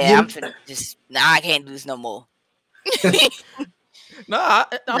 Like, yeah, I'm finna just I can't do this no more. I'm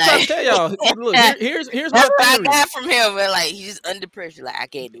trying to tell y'all. Look, here's my theory. I got from him, but like he's just under pressure. Like I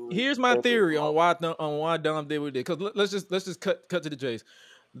can't do it. Here's my theory on why Dom did what he did. Because let's just cut to the chase.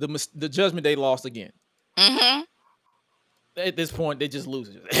 The Judgment Day lost again. Mm-hmm. At this point, they just lose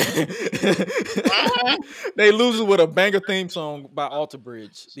it. They lose it with a banger theme song by Alter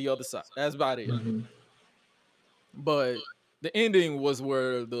Bridge. The other side. That's about it. Mm-hmm. But the ending was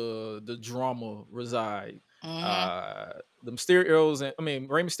where the drama reside. Mm-hmm. The Mysterios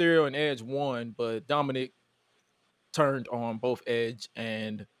Rey Mysterio and Edge won, but Dominic turned on both Edge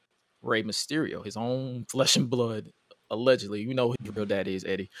and Rey Mysterio, his own flesh and blood, allegedly. You know who your real dad is,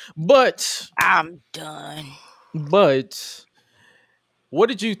 Eddie. But I'm done. But what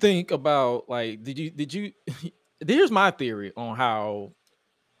did you think about did you here's my theory on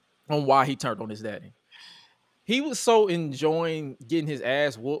why he turned on his daddy. He was so enjoying getting his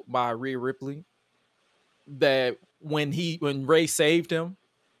ass whooped by Rhea Ripley that when Ray saved him,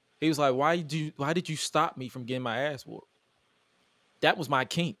 he was like, why did you stop me from getting my ass whooped? That was my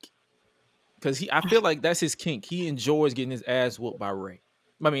kink. Because I feel like that's his kink. He enjoys getting his ass whooped by Rhea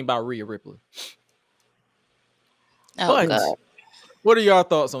Ripley. Oh, God. What are y'all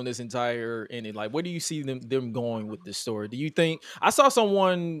thoughts on this entire ending? Like, where do you see them going with this story? Do you think I saw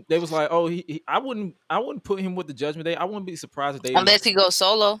someone they was like, oh, I wouldn't put him with the Judgment Day. I wouldn't be surprised if they unless he goes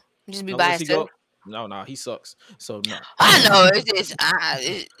solo, just be by himself. No, he sucks. So no. I know it's just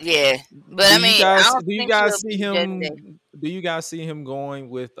yeah, but do you guys see him going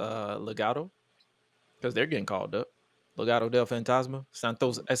with Legado? Because they're getting called up. Legado del Fantasma,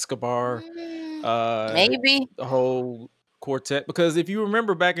 Santos Escobar, maybe the whole quartet. Because if you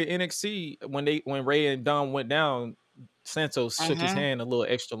remember back at NXT when Ray and Dom went down, Santos shook his hand a little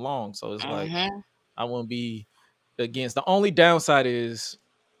extra long. So it's like I won't be against. The only downside is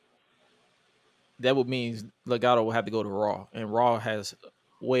that would mean Legado will have to go to Raw, and Raw has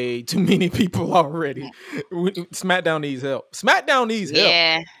way too many people already. SmackDown needs help.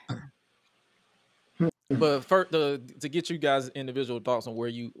 Yeah. But first, to get you guys individual thoughts on where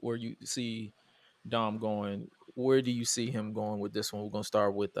you see Dom going, where do you see him going with this one? We're gonna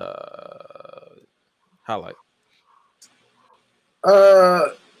start with highlight.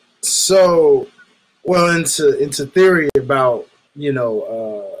 So, well, into theory about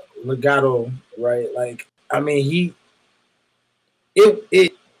Legado, right? Like, I mean,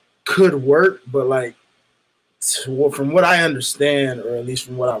 it could work, but like, from what I understand, or at least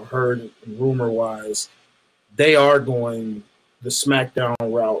from what I've heard rumor wise, they are going the SmackDown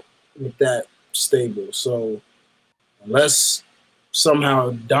route with that stable. So unless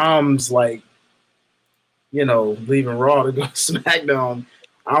somehow Dom's leaving Raw to go to SmackDown,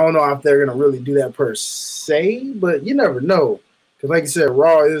 I don't know if they're gonna really do that per se, but you never know. Because like you said,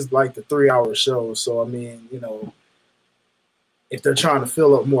 Raw is like the 3-hour show. So I mean, if they're trying to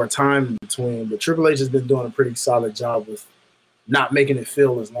fill up more time in between, but Triple H has been doing a pretty solid job with not making it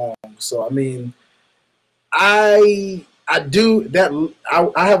feel as long. So I mean, I do that.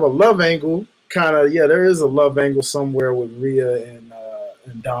 I have a love angle, kind of. Yeah, there is a love angle somewhere with Rhea and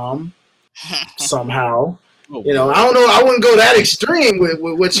Dom somehow. I don't know. I wouldn't go that extreme with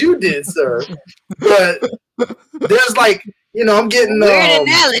what you did, sir. But there's I'm getting weird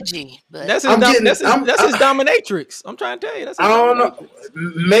analogy, but that's his dominatrix. I'm trying to tell you. That's I don't know.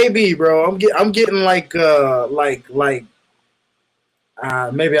 Maybe, bro. I'm getting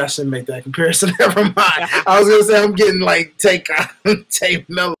Maybe I shouldn't make that comparison. Never mind. I was gonna say I'm getting like Tay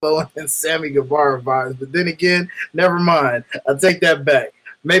Mello and Sammy Guevara vibes, but then again, never mind. I take that back.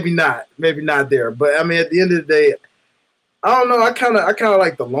 Maybe not there. But I mean, at the end of the day, I don't know. I kind of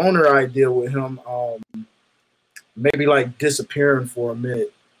like the loner idea with him. Maybe like disappearing for a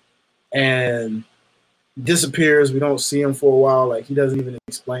minute and disappears. We don't see him for a while. Like he doesn't even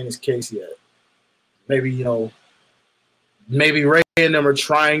explain his case yet. Maybe maybe Ray and them are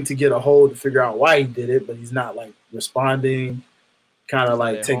trying to get a hold to figure out why he did it, but he's not like responding. Kind of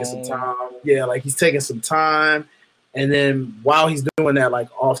like taking some time. Yeah, like he's taking some time. And then while he's doing that, like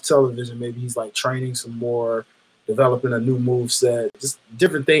off television, maybe he's like training some more, developing a new move set, just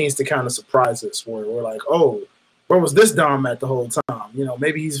different things to kind of surprise us. Where we're like, oh, where was this Dom at the whole time?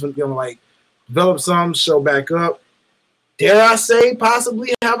 Maybe he's gonna like develop some, show back up. Dare I say,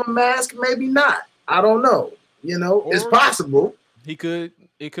 possibly have a mask? Maybe not. I don't know. It's possible. It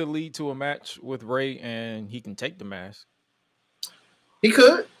could lead to a match with Ray, and he can take the mask. He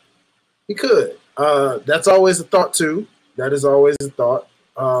could. That's always a thought too. That is always a thought.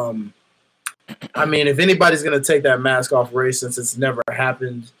 I mean, if anybody's gonna take that mask off Ray, since it's never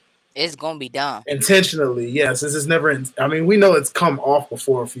happened, it's gonna be done intentionally. Yeah, since it's never. I mean, we know it's come off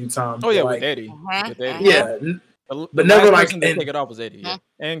before a few times. Oh yeah, like, with Eddie. With Eddie. Yeah, but never like to take it off was Eddie. Uh-huh.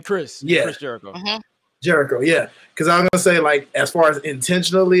 And Chris. Yeah, Chris Jericho. Uh-huh. Jericho, yeah, because I was gonna say, like, as far as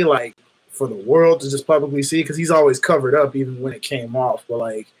intentionally, like, for the world to just publicly see, because he's always covered up even when it came off. But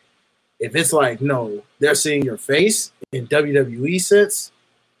like, if it's like, no, they're seeing your face in WWE sense,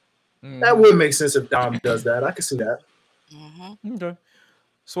 that would make sense if Dom does that. I can see that. Okay.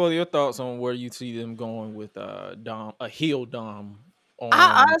 So, your thoughts on where you see them going with Dom, a heel Dom?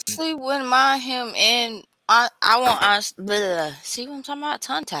 I honestly wouldn't mind him in. I want honestly see what I'm talking about.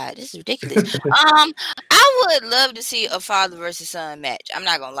 Tongue tied. This is ridiculous. I would love to see a father versus son match. I'm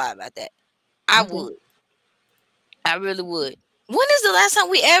not gonna lie about that. I would. I really would. When is the last time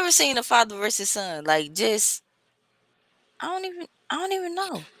we ever seen a father versus son? Like, just I don't even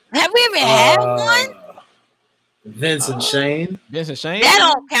know. Have we ever had one? Vince and Shane. That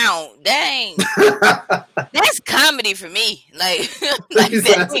don't count. That ain't. That's comedy for me. Like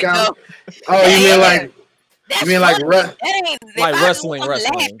that's comedy. Oh, you mean like? You mean like wrestling? Like,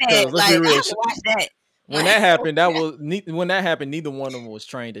 I would watch that. When that happened, neither one of them was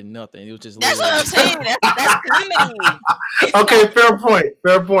trained in nothing. It was just that's what I'm saying. That's comedy. Okay, fair point.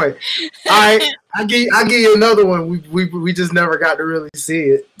 All right, I give you another one. We just never got to really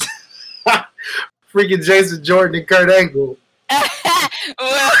see it. Freaking Jason Jordan and Kurt Angle. Because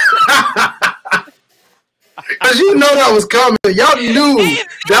that was coming. Y'all knew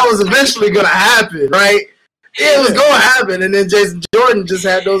that was eventually going to happen, right? It was going to happen. And then Jason Jordan just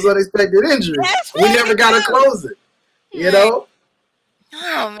had those unexpected injuries. We never got to close it.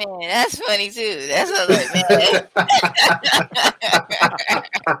 Oh, man. That's funny, too. That's what I was like, man.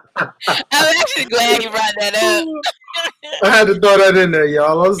 I'm actually glad you brought that up. I had to throw that in there,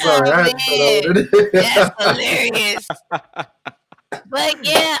 y'all. I'm sorry. I had to throw that in there. That's hilarious. But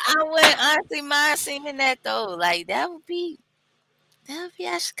yeah, I wouldn't honestly mind seeing that though. Like that would be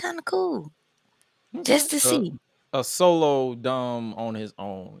actually kind of cool. Just to see. A solo Dom on his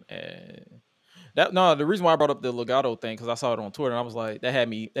own. And the reason why I brought up the Legato thing, because I saw it on Twitter and I was like, that had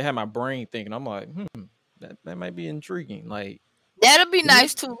my brain thinking. I'm like, that might be intriguing. Like that'll be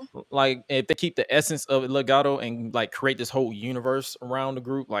nice too. Like if they keep the essence of Legato and like create this whole universe around the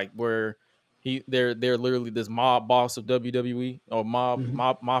group, like where they're literally this mob boss of WWE or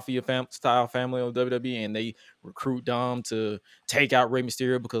mafia style family of WWE, and they recruit Dom to take out Rey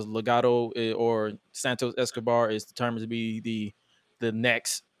Mysterio because Legato or Santos Escobar is determined to be the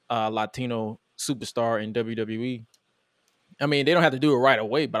next Latino superstar in WWE. I mean, they don't have to do it right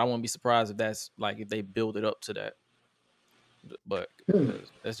away, but I wouldn't be surprised if that's like if they build it up to that. But that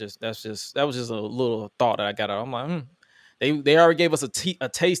was just a little thought that I got out. I'm like, they already gave us a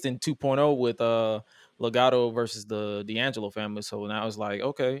taste in 2.0 with Legato versus the D'Angelo family. So now it's like,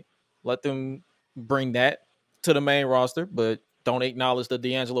 okay, let them bring that to the main roster, but don't acknowledge the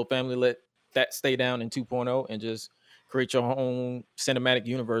D'Angelo family. Let that stay down in 2.0 and just create your own cinematic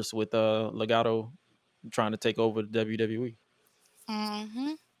universe with Legato trying to take over the WWE.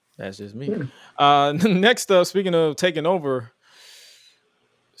 That's just me. Next up, speaking of taking over,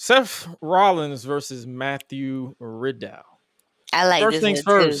 Seth Rollins versus Matthew Riddle. I like first this things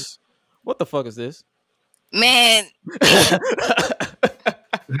one first. Too. What the fuck is this? Man.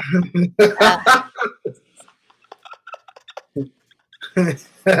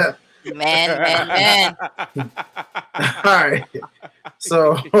 Man. All right.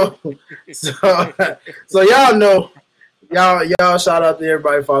 So y'all know Y'all shout out to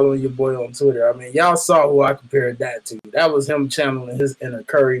everybody following your boy on Twitter. I mean, y'all saw who I compared that to. That was him channeling his inner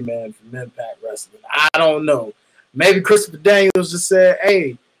Curry man from Impact Wrestling. I don't know. Maybe Christopher Daniels just said,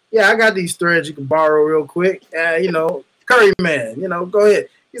 "Hey, yeah, I got these threads you can borrow real quick. Curry man, go ahead."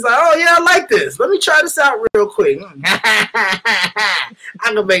 He's like, "Oh yeah, I like this. Let me try this out real quick. I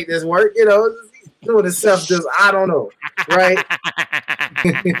can make this work." Doing himself just, I don't know, right?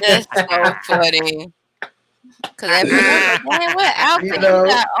 That's so funny. Cause everyone's like, "Man, what outfit you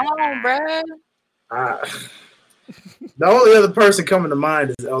got on, bro?" The only other person coming to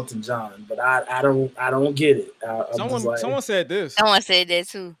mind is Elton John, but I don't get it. Someone said this. Someone said that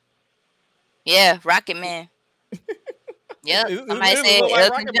too. Yeah, Rocket Man. Yep. Somebody said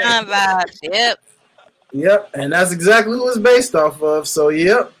like Elton John vibes. Yep, and that's exactly who it's based off of. So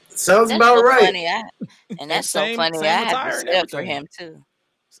yep, sounds that's about so right. Funny. And that's so funny. I have to step for him too.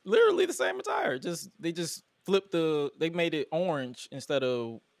 It's literally the same attire. They just flipped they made it orange instead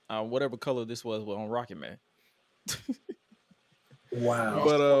of whatever color this was on Rocket Man. Wow.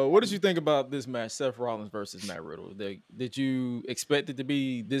 But what did you think about this match, Seth Rollins versus Matt Riddle? Did you expect it to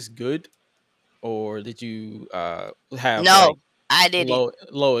be this good, or did you have I didn't.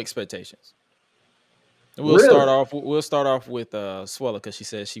 low expectations? We'll start off with Swella because she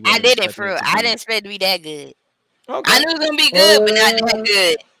said she. I didn't for real. I didn't expect it to be that good. Okay. I knew it was gonna be good, but not that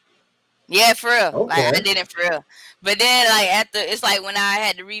good. Yeah, for real. Okay. Like I did it for real. But then, it's like when I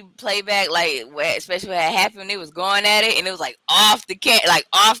had to replay back, especially when it happened, it was going at it, and it was like off the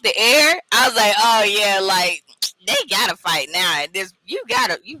air. I was like, oh yeah, like they gotta fight now. You got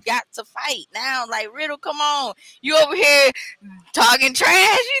to fight now. Like Riddle, come on, you over here talking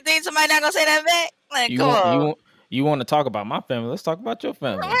trash. You think somebody not gonna say that back? Like, come on. You want to talk about my family? Let's talk about your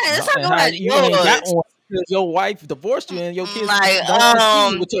family. Right, let's talk about you ain't got one. Your wife divorced you and your kids you want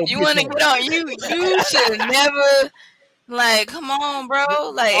to get on you should never come on, bro,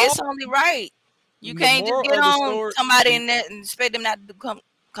 it's only right. You can't just get on somebody in there and expect them not to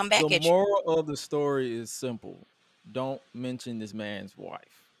come back at you. The moral of the story is simple. Don't mention this man's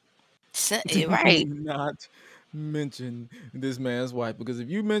wife. Right. Do not mention this man's wife, because if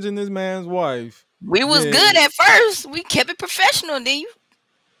you mention this man's wife, we was good at first. We kept it professional, then you.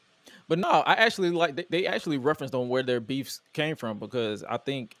 But no, I actually they actually referenced on where their beefs came from, because I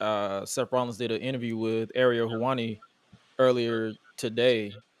think Seth Rollins did an interview with Ariel Helwani earlier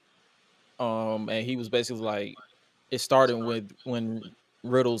today, and he was basically like, it started with when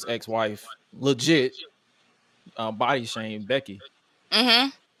Riddle's ex-wife legit body shamed Becky,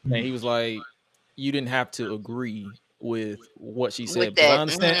 and he was like, you didn't have to agree with what she said. I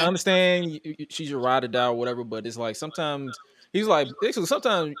understand she's your ride or die or whatever, but it's like sometimes. He's like, basically,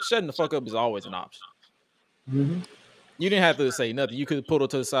 sometimes shutting the fuck up is always an option. Mm-hmm. You didn't have to say nothing. You could pull her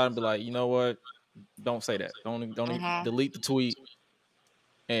to the side and be like, you know what? Don't say that. Don't even delete the tweet.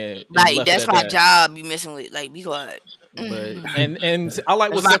 And that's my job. You messing with be quiet. But and I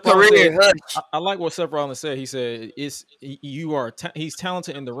like what Seth Rollins said. I like what Seth Rollins said. He said he's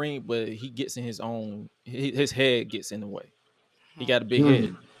talented in the ring, but he gets in his head gets in the way. He got a big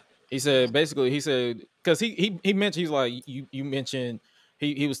head. He said because he mentioned, he's like, you mentioned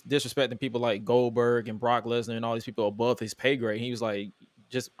he was disrespecting people like Goldberg and Brock Lesnar and all these people above his pay grade. He was like,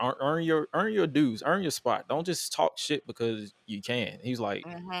 just earn your dues, earn your spot. Don't just talk shit because you can. He's like,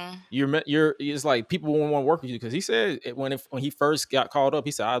 it's like people won't want to work with you, because he said when he first got called up,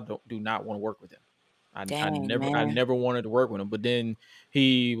 he said, I do not want to work with him. I never wanted to work with him. But then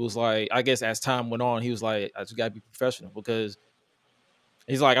he was like, I guess as time went on, he was like, I just gotta be professional, because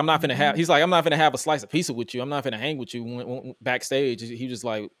he's like, I'm not gonna have a slice of pizza with you. I'm not gonna hang with you when backstage. He just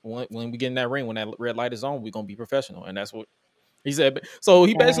like, when we get in that ring, when that red light is on, we're gonna be professional, and that's what he said. So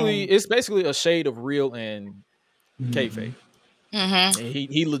it's basically a shade of real and kayfabe. And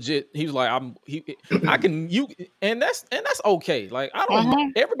he legit. He was like, and that's okay. Like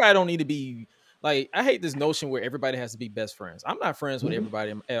everybody don't need to be. Like, I hate this notion where everybody has to be best friends. I'm not friends with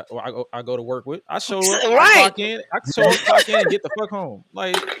everybody I go to work with. I show up, clock in, and get the fuck home.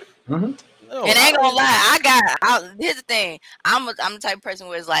 Like, no, and I ain't gonna lie. Here's the thing. I'm the type of person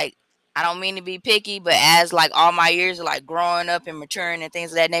where it's like, I don't mean to be picky, but as like all my years of like growing up and maturing and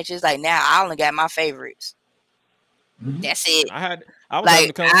things of that nature, it's like now I only got my favorites. That's it. I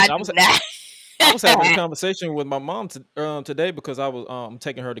was having a conversation with my mom today, because I was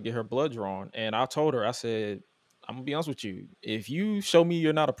taking her to get her blood drawn, and I told her, I said, I'm gonna be honest with you. If you show me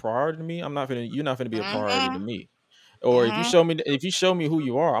you're not a priority to me, you're not gonna be a priority to me. Or if you show me who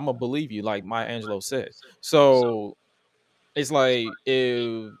you are, I'm gonna believe you, like Maya Angelou said. So it's like,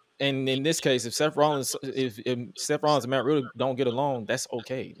 if and in this case, if Seth Rollins and Matt Riddle don't get along, that's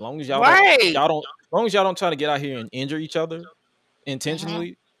okay. As long as y'all don't, as long as y'all don't try to get out here and injure each other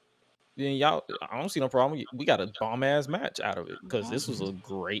intentionally, then y'all, I don't see no problem. We got a bomb ass match out of it because this was a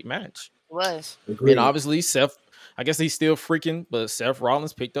great match. It was. And obviously Seth, I guess he's still freaking, but Seth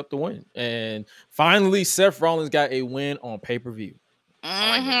Rollins picked up the win, and finally Seth Rollins got a win on pay-per-view.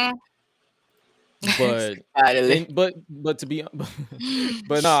 But to be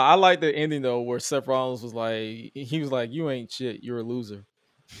but no, I like the ending though, where Seth Rollins was like, you ain't shit, you're a loser.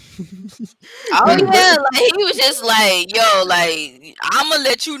 Oh yeah, like he was just like, yo, like I'm gonna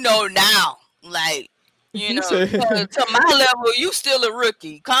let you know now, like, you know, to my level, you still a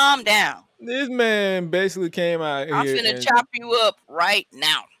rookie. Calm down. This man basically came out here. I'm finna chop you up right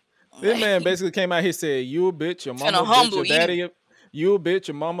now. This man basically came out here, said, you a bitch, your mama a bitch, your daddy you a bitch,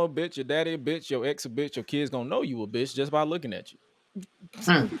 your mama a bitch, your daddy a bitch, your ex a bitch, your kids gonna know you a bitch just by looking at you.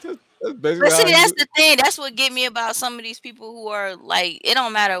 But see, that's the thing. That's what get me about some of these people who are like, it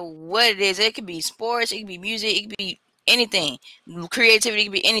don't matter what it is. It could be sports, it could be music, it could be anything. Creativity, it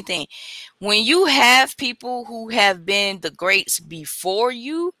could be anything. When you have people who have been the greats before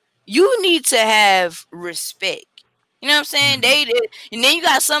you, you need to have respect. You know what I'm saying? They did, and then you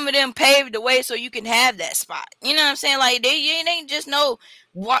got some of them paved the way so you can have that spot. You know what I'm saying? Like they ain't just and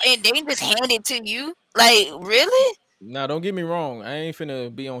they just hand it to you. Like, really? Now, don't get me wrong. I ain't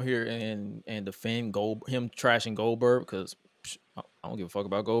finna be on here and defend him trashing Goldberg, because I don't give a fuck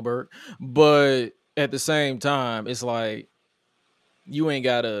about Goldberg. But at the same time, it's like you ain't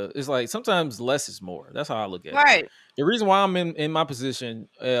gotta. It's like sometimes less is more. That's how I look at it. Right. The reason why I'm in my position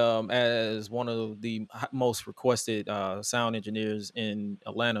as one of the most requested sound engineers in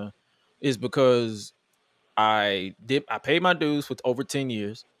Atlanta is because I paid my dues for over 10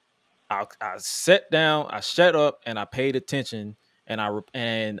 years. I sat down, I shut up, and I paid attention, and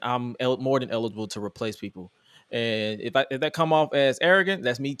I'm more than eligible to replace people. And if that come off as arrogant,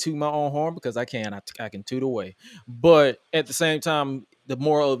 that's me tooting my own horn, because I can toot away. But at the same time, the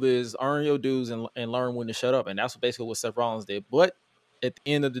moral of it is earn your dues and learn when to shut up, and that's basically what Seth Rollins did. But at the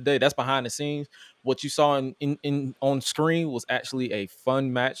end of the day, that's behind the scenes. What you saw in on screen was actually a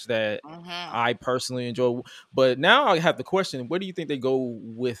fun match that I personally enjoyed. But now I have the question: where do you think they go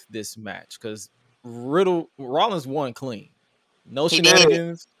with this match? Because Rollins won clean, no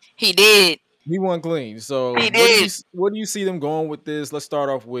shenanigans. He did. He won clean. So what do you see them going with this? Let's start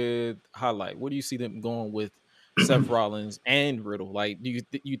off with highlight. What do you see them going with Seth Rollins and Riddle? Like, do you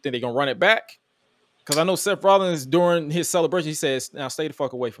think they're gonna run it back? Because I know Seth Rollins during his celebration, he says, "Now stay the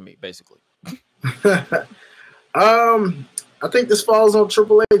fuck away from me," basically. I think this falls on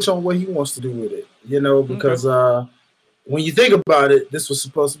Triple H on what he wants to do with it. You know, because when you think about it, this was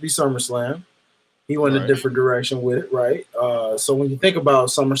supposed to be SummerSlam. He went a different direction with it, right? So when you think about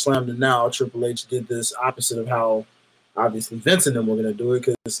SummerSlam to now, Triple H did this opposite of how obviously Vince and them were going to do it.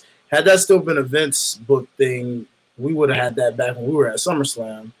 Because had that still been a Vince book thing, we would have had that back when we were at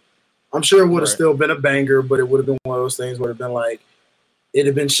SummerSlam. I'm sure it would have still been a banger, but it would have been one of those things where it would have been like, it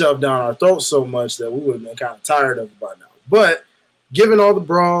had been shoved down our throats so much that we would have been kind of tired of it by now. But given all the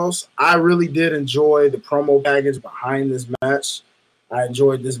brawls, I really did enjoy the promo package behind this match. I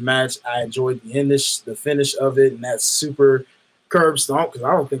enjoyed this match. I enjoyed the finish of it, and that super curb stomp, because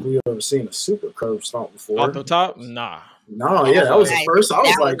I don't think we've ever seen a super curb stomp before. Off the top? Nah. No, yeah, that was the first. I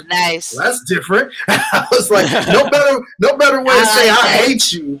was like, nice. Well, that's different. I was like, no better way to say I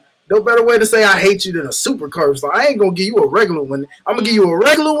hate you. No better way to say I hate you than a super curb stomp. I ain't gonna give you a regular one. I'm gonna give you a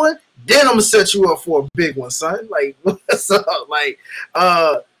regular one, then I'm gonna set you up for a big one, son. Like, what's up? Like,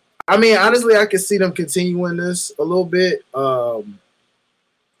 I mean, honestly, I can see them continuing this a little bit.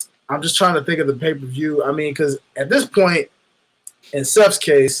 I'm just trying to think of the pay-per-view. I mean, because at this point, in Seth's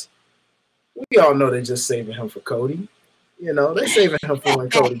case, we all know they're just saving him for Cody. You know, they're saving him for when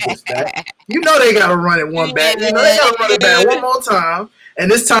Cody gets back. You know they got to run it one back. You know they got to run it back one more time.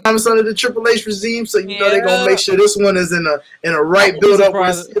 And this time it's under the Triple H regime, so you know they're going to make sure this one is in a right build-up.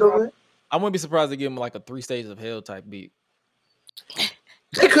 You know, I wouldn't be surprised to give him like a 3 stages of hell type beat.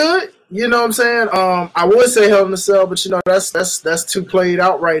 They could, you know what I'm saying? I would say Hell in a Cell, but you know that's too played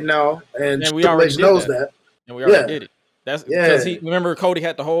out right now, and we already knows that. And we already did it. That's because remember Cody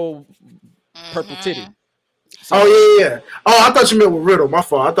had the whole purple titty. So, yeah. Oh, I thought you meant with Riddle. My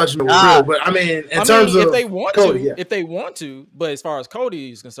fault. I thought you meant with Riddle, but I mean, in terms of if they want Cody, if they want to, but as far as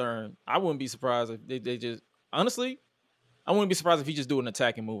Cody is concerned, I wouldn't be surprised if they just honestly, I wouldn't be surprised if he just do an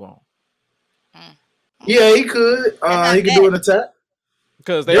attack and move on. Yeah, he could. He could do an attack.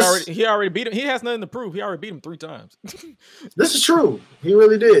 Because he already beat him. He has nothing to prove. He already beat him 3 times. This is true. He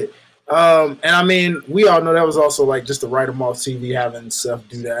really did. And I mean, we all know that was also like just to write him off TV, having Seth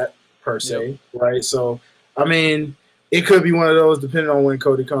do that per se, right? So, I mean, it could be one of those, depending on when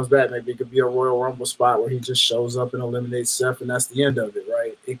Cody comes back. Maybe it could be a Royal Rumble spot where he just shows up and eliminates Seth, and that's the end of it,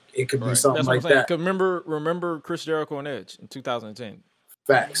 right? It could be something like that. Remember Chris Jericho and Edge in 2010.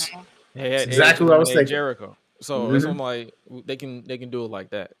 Facts. That's exactly what I was thinking. Jericho. So that's what I'm like, they can do it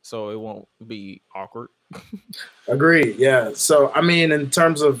like that, so it won't be awkward. Agreed. Yeah. So I mean, in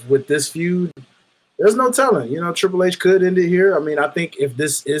terms of with this feud, there's no telling. You know, Triple H could end it here. I mean, I think if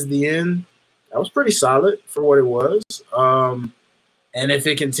this is the end, that was pretty solid for what it was. And if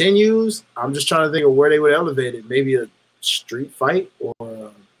it continues, I'm just trying to think of where they would elevate it. Maybe a street fight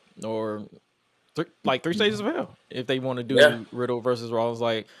or 3 stages of hell. If they want to do Riddle versus Rollins,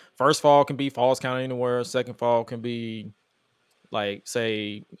 like first fall can be Falls Count Anywhere, second fall can be like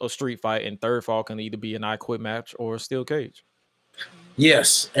say a street fight, and third fall can either be an I Quit match or a steel cage.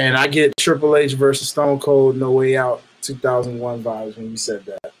 Yes, and I get Triple H versus Stone Cold No Way Out 2001 vibes when you said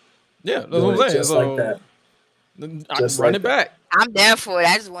that. Yeah, that's what I'm saying. Just like that. Just run it back. I'm down for it.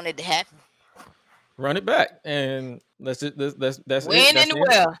 I just want it to happen. Run it back, and that's it. That's win in the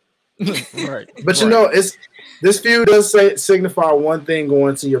well. Right. But you know, this feud does signify one thing,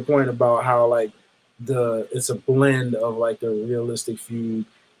 going to your point about how like it's a blend of like the realistic feud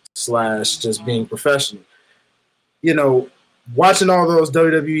 / just being professional. You know, watching all those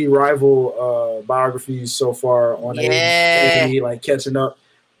WWE rival biographies so far on AEW, like catching up.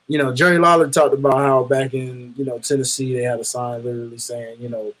 You know, Jerry Lawler talked about how back in, you know, Tennessee, they had a sign literally saying, you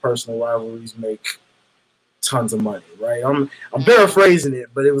know, personal rivalries make tons of money, right? I'm paraphrasing it,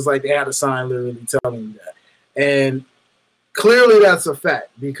 but it was like they had a sign literally telling you that. And clearly that's a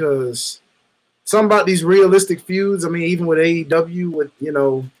fact, because some about these realistic feuds, I mean, even with AEW, with, you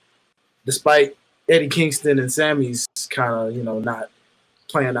know, despite Eddie Kingston and Sammy's kind of, you know, not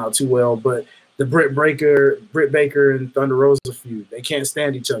playing out too well, but the Britt Baker and Thunder Rosa feud, they can't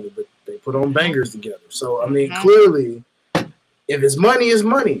stand each other, but they put on bangers together. So, I mean, clearly, if it's money, it's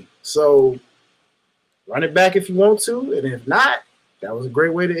money. So, run it back if you want to, and if not, that was a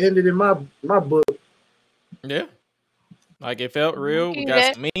great way to end it in my book. Yeah, like it felt real. We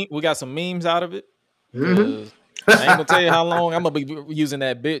got some memes out of it. I ain't gonna tell you how long I'm gonna be using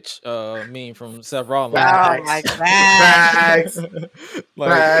that bitch meme from Seth Rollins. Oh my God!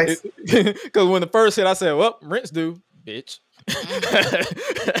 Because when the first hit, I said, "Well, rinse do, bitch."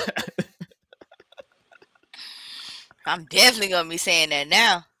 I'm definitely gonna be saying that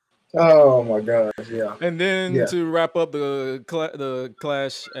now. Oh my gosh, yeah. And then to wrap up the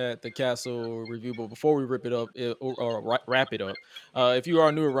Clash at the Castle review, but before we wrap it up, if you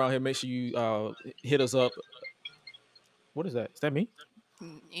are new around here, make sure you hit us up. What is that? Is that me?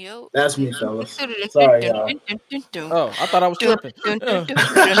 Yo. That's me, fellas. Sorry, y'all. Oh, I thought I was tripping. I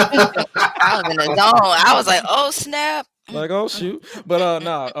was in the zone. I was like, oh snap. Like, oh shoot. But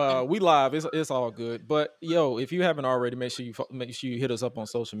we live. It's all good. But yo, if you haven't already, make sure you hit us up on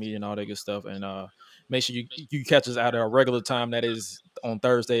social media and all that good stuff, and make sure you catch us out at our regular time. That is on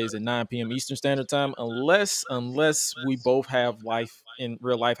Thursdays at 9 p.m. Eastern Standard Time, unless we both have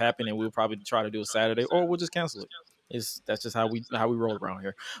real life happen, and we'll probably try to do a Saturday, or we'll just cancel it. That's just how we roll around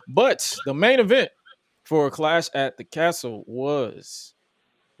here. But the main event for Clash at the Castle was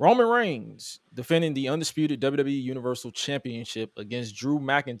Roman Reigns defending the undisputed WWE Universal Championship against Drew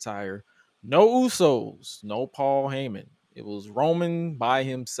McIntyre. No Usos, no Paul Heyman. It was Roman by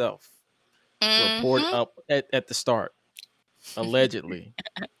himself. Report up at the start. Allegedly.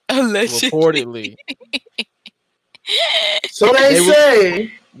 Reportedly. So they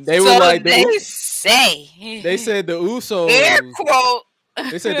say. They said the Usos. Air quote.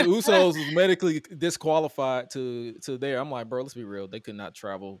 They said the Usos was medically disqualified to there. I'm like, bro, let's be real. They could not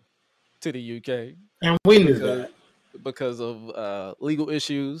travel to the UK. And we knew that. Because of legal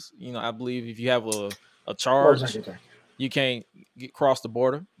issues. You know, I believe if you have a charge, you can't cross the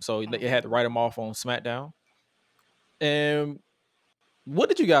border. So they had to write them off on SmackDown. And what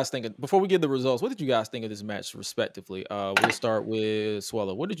did you guys think before we get the results? What did you guys think of this match, respectively? We'll start with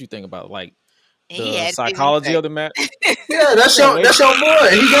Swallow. What did you think about the psychology of the match? Yeah, that's your boy.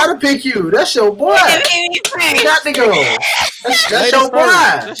 He gotta pick you. That's your boy. You got to go. That's your boy.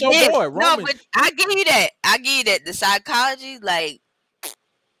 That's your boy. Roman. No, but I give you that. The psychology, like,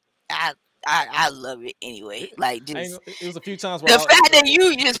 I love it anyway. Like, just it was a few times. The fact that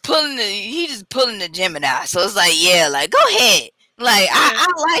he just pulling the Gemini. So it's like, go ahead. Like, I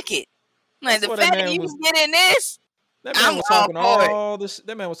like it. Like, the fact that you was getting this, That man was talking all this.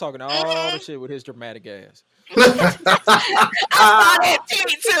 That man was talking all the shit with his dramatic ass. I saw that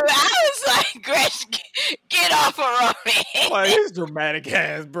tweet too. I was like, Gresh, get off of Roman. Like his dramatic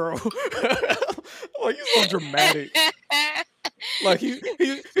ass, bro. Like he's so dramatic. Like he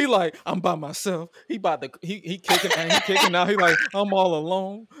like, I'm by myself. He kicking out. He like, I'm all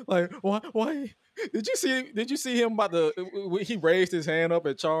alone. Like why? Did you see him he raised his hand up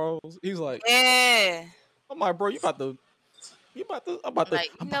at Charles? He's like, yeah. I'm like, bro, I'm about to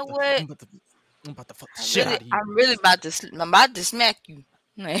fuck the shit out of you. I'm really about to smack you.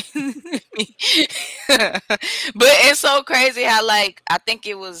 But it's so crazy how, like, I think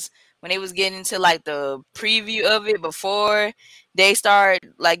it was when they was getting into like the preview of it before they start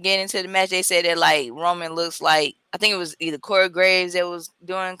like getting into the match, they said that like Roman looks like, I think it was either Corey Graves that was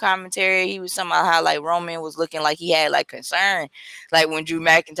doing commentary. He was somehow how like Roman was looking like he had like concern, like when Drew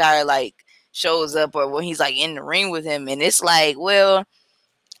McIntyre like shows up or when he's like in the ring with him. And it's like, well,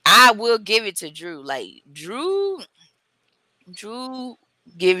 I will give it to Drew. Like Drew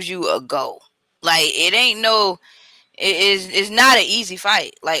gives you a go. Like it ain't no, it's not an easy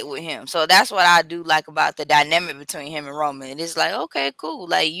fight like with him. So that's what I do like about the dynamic between him and Roman. It's like, okay, cool.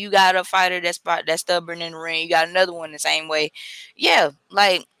 Like you got a fighter that's stubborn in the ring. You got another one the same way. Yeah,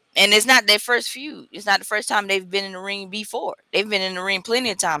 like, and it's not their first feud. It's not the first time they've been in the ring before. They've been in the ring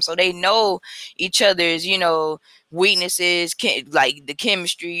plenty of times, so they know each other's, weaknesses, like the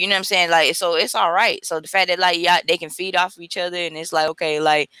chemistry. You know what I'm saying? Like, so it's all right. So the fact that like they can feed off of each other, and it's like, okay,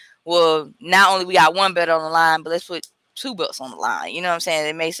 like, well, not only we got one belt on the line, but let's put 2 belts on the line. You know what I'm saying?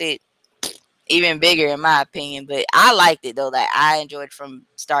 It makes it even bigger in my opinion. But I liked it though. Like I enjoyed it from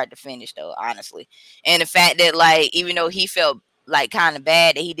start to finish though, honestly. And the fact that like even though he felt like kind of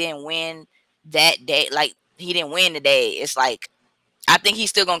bad that he didn't win that day, like he didn't win today, it's like I think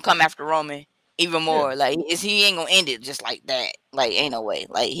he's still gonna come after Roman even more. Yeah. Like he ain't gonna end it just like that. Like ain't no way.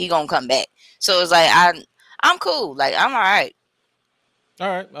 Like he gonna come back. So it's like I'm cool. Like I'm all right. All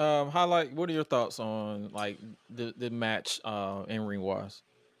right. Highlight. What are your thoughts on like the match in ring wise?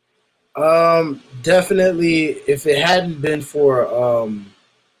 Definitely. If it hadn't been for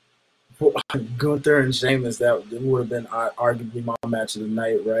Gunther and Sheamus, that would have been arguably my match of the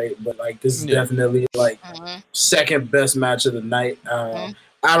night, right? But like this is definitely like second best match of the night.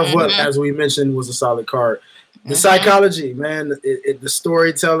 Out of what, as we mentioned, was a solid card. The psychology, man, the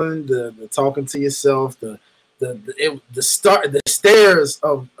storytelling, the talking to yourself, the stares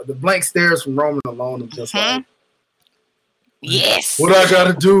of the blank stares from Roman alone of just like, yes, what I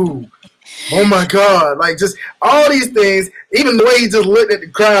gotta do? Oh my God! Like just all these things, even the way he just looked at the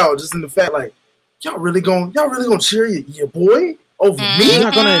crowd, just in the fact like, y'all really gonna cheer your boy over me? You're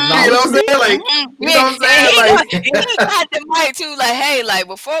not gonna acknowledge you know what I'm saying? Like, you know what I'm saying? Like, he got the mic too. Like, hey, like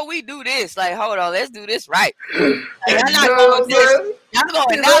before we do this, like, hold on, let's do this right. Like, I'm not going this. Y'all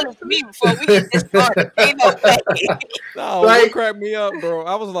gonna acknowledge me before we get this started. Ain't no way. No, like, what cracked me up, bro.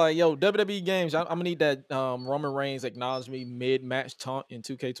 I was like, yo, WWE games, I'm gonna need that Roman Reigns acknowledge me mid-match taunt in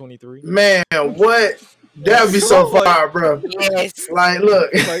 2K23. Man, what? That would be so fire, bro. Yes. Like,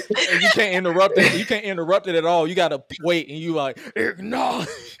 look. Like, you can't interrupt it. You can't interrupt it at all. You gotta wait, and you like, acknowledge.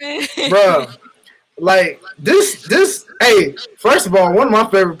 Bro, like, this, hey, first of all, one of my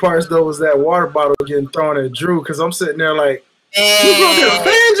favorite parts, though, was that water bottle getting thrown at Drew, because I'm sitting there like, you gonna get a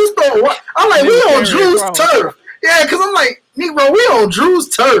fan just throw what? I'm like, we on Drew's turf. Yeah, because I'm like, Negro, we on Drew's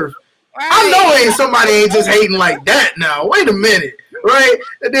turf. Right. I know somebody ain't just hating like that now. Wait a minute. Right?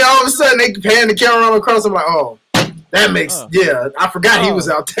 And then all of a sudden they pan the camera on across. I'm like, oh, that makes, I forgot he was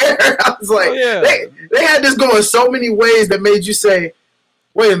out there. I was like, they had this going so many ways that made you say,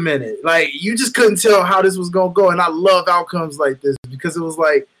 wait a minute. Like, you just couldn't tell how this was going to go. And I love outcomes like this because it was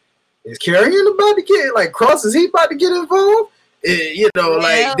like, is Karrion about to get, like, Cross, is he about to get involved?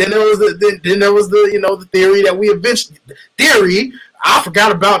 Like, then there was the theory that we eventually, I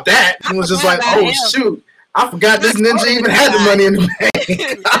forgot about that. It was just like, oh, shoot. I forgot this ninja even had the money in the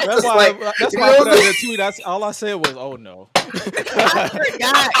bank. That's why I put out that tweet. All I said was, "Oh no." I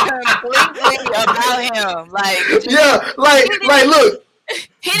forgot completely about him. Like, look,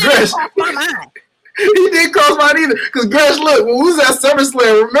 he didn't cross my mind. He didn't cross mine either. Because Gresh, look, when we was at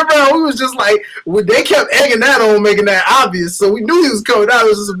SummerSlam, remember how we was just like, they kept egging that on, making that obvious. So we knew he was coming out. It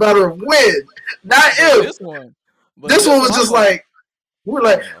was just a matter of when, not if. This one was just like, we were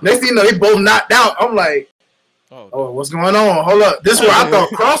like, next thing you know, they both knocked out. I'm like, oh, what's going on? Hold up. This is where I thought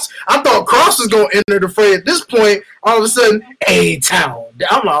Cross was going to enter the fray at this point. All of a sudden, A-Town.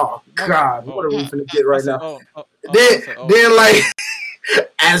 I'm like, oh, God, what are we finna get right now? Then, like,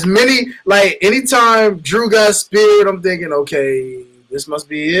 as many, like, anytime Drew got speared, I'm thinking, okay, this must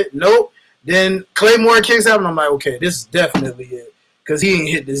be it. Nope. Then Claymore kicks out, and I'm like, okay, this is definitely it. Because he ain't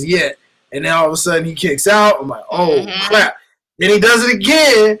hit this yet. And then all of a sudden he kicks out. I'm like, oh, crap. Then he does it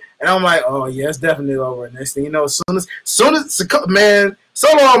again. And I'm like, oh, yeah, it's definitely over. Next thing you know, as soon as man,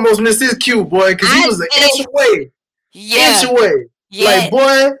 Solo almost missed his cue, boy, because he was an inch away. Yeah. Inch away. Yeah. Like,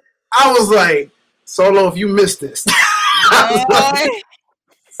 boy, I was like, Solo, if you missed this.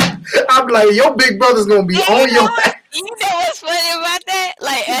 I'm like, your big brother's going to be on your back. You know what's funny about that?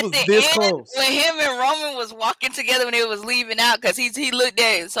 Like, at the end, when him and Roman was walking together when they was leaving out, because he looked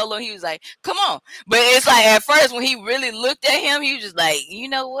at Solo, he was like, come on. But it's like, at first, when he really looked at him, he was just like, you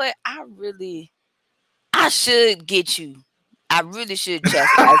know what? I should get you. I really should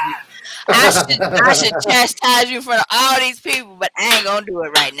chastise you. I should chastise you in front of all these people, but I ain't going to do it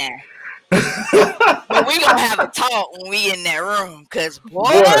right now. But we going to have a talk when we in that room, because,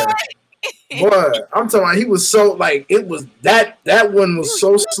 boy, I'm talking about he was so, like, it was, that one was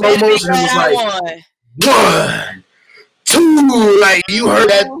so slow motion. It was like, 1, 2, like, you heard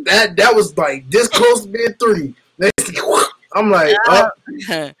that was, like, this close to being 3. I'm like,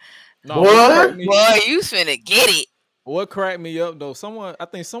 boy, you finna get it. What cracked me up though? I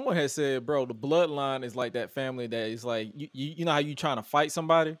think someone had said, bro, the bloodline is like that family that is like you know how you trying to fight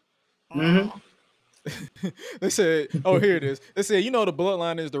somebody. Mm-hmm. They said, oh, here it is. They said, you know, the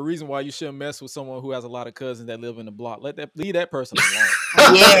bloodline is the reason why you shouldn't mess with someone who has a lot of cousins that live in the block. Leave that person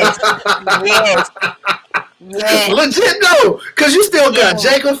alone. Yes. Legit though, because you still got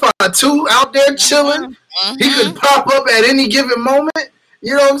Jacob Fatu out there chilling. He could pop up at any given moment.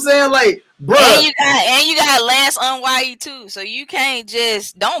 You know what I'm saying? Like, bro. And you got Lance Unwise too, so you can't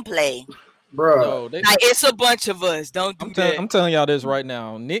just don't play. Bro. Like, it's a bunch of us. Don't do that. I'm telling y'all this right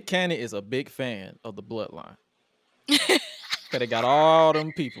now. Nick Cannon is a big fan of the bloodline. Cause they got all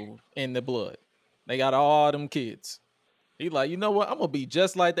them people in the blood. They got all them kids. He like, you know what? I'm gonna be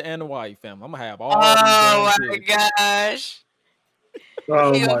just like the Anwai family. I'm gonna have all my kids. Gosh.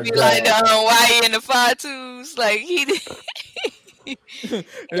 Oh He gonna be like the Hawaii and the Fatus. Like he did.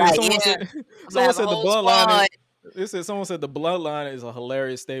 Someone said the bloodline. Someone said the bloodline is a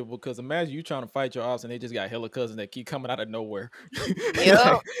hilarious stable because imagine you trying to fight your ops and they just got hella cousins that keep coming out of nowhere.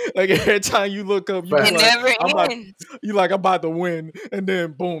 Yep. Like every time you look up, it never ends. I'm about to win, and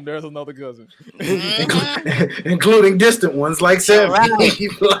then boom, there's another cousin, including distant ones like Sam. Right.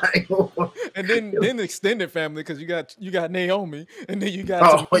 And then extended family because you got Naomi, and then you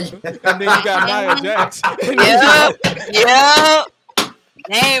got and then you got Nia Jax. Yep.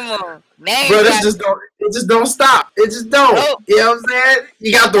 Name them. Bro, it just don't stop. It just don't. Nope. You know what I'm saying?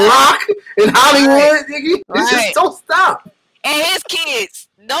 You got The Rock in Hollywood, nigga. It just don't stop. And his kids.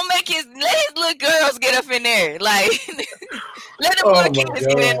 Let his little girls get up in there. Like, let them little kids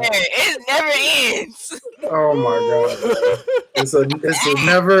get in there. It never ends. Oh my God. It's a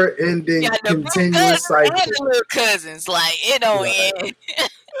never ending continuous cycle. And the little cousins. Like, it don't end.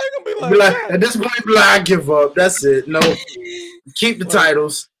 Be like, at this point, I give up. That's it. No, keep the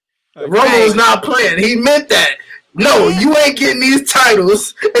titles. Roman was not playing. He meant that. No, you ain't getting these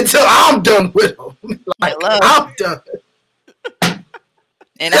titles until I'm done with them. Like, I'm done.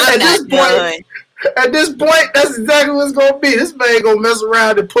 And I'm not done. At this point, that's exactly what it's gonna be. This man gonna mess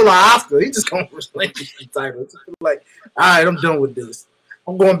around and pull an Oscar. He just gonna relinquish the titles. Like, all right, I'm done with this.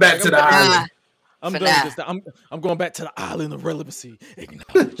 I'm going back to the island. I'm done with this. I'm going back to the island of relevancy.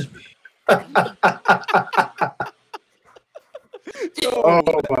 Acknowledge me. Oh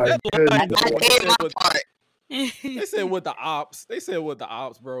my goodness. They said with the ops.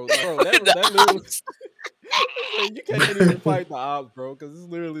 Bro. That little, you can't even fight the ops, bro, because it's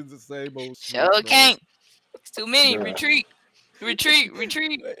literally the same old shit. Sure can't. It's too many. Nah. Retreat.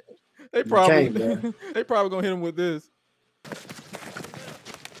 They probably gonna hit him with this.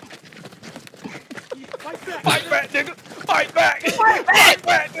 Fight back, nigga. Fight back, nigga.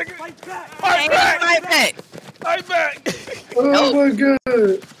 Fight back. Oh my God.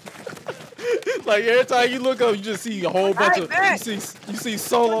 Like every time you look up, you just see a whole bunch of you see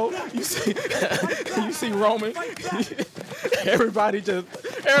Solo, you see Roman. Everybody just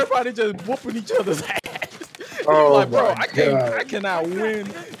whooping each other's ass. Oh like, bro, God. I cannot win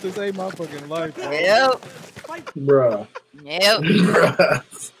to save my fucking life, bro. Yep. Bruh. Yep.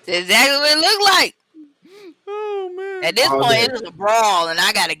 That's exactly what it looked like. Oh man. At this point, it was a brawl, and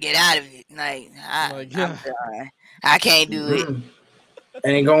I gotta get out of it. Like, I can't do it.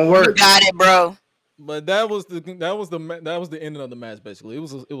 Ain't gonna work. You got it, bro. But that was the ending of the match. Basically, it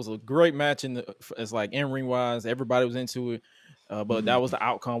was a great match as like in ring wise. Everybody was into it, but that was the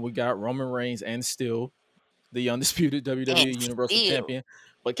outcome. We got Roman Reigns and still the undisputed WWE Universal Champion.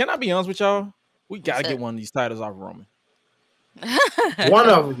 But can I be honest with y'all? We gotta get one of these titles off Roman. One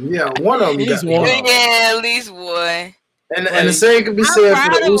of them, yeah, one of them. At least got- one. Yeah, at least one. And Like, the same can be I'm said for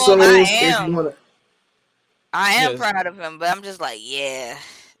proud the of him. Usos. I If am. you want to, I am Yes. proud of him, but I'm just like, yeah.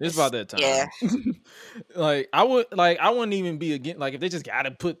 It's about that time. Yeah. Like I wouldn't even be against, like, if they just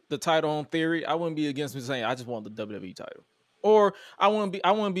gotta put the title on Theory, I wouldn't be against me saying I just want the WWE title. Or I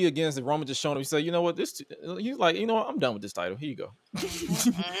wouldn't be against if Roman just showing up and say, you know what, this he's like, you know what, I'm done with this title. Here you go.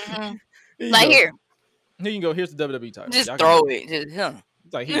 Mhm. Here you Like go. here, Here you go. Here's the WWE title. just Y'all throw got it. Just, huh.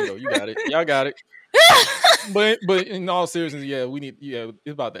 It's like, here you go. You got it. Y'all got it. But in all seriousness, yeah,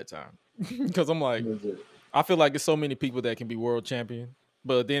 it's about that time. Because I'm like, I feel like there's so many people that can be world champion.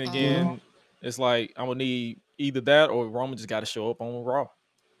 But then again, it's like I'm gonna need either that or Roman just got to show up on Raw.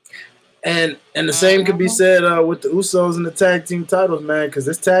 and the same could be said with the Usos and the tag team titles, man, because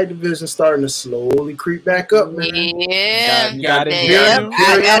this tag division starting to slowly creep back up, man. Yeah. You got it. Yep.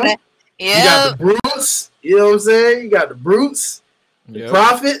 You got the Brutes, you know what I'm saying? You got the Brutes, the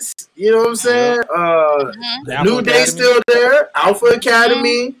Profits, you know what I'm saying? The New Day still there, Alpha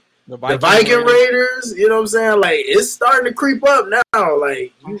Academy, the Viking Raiders, you know what I'm saying? Like, it's starting to creep up now.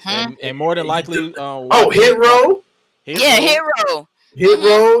 Like, and more than likely, Hit Row. Hit Row. Hit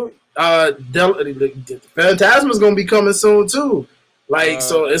Row. Phantasma's gonna be coming soon too. Like,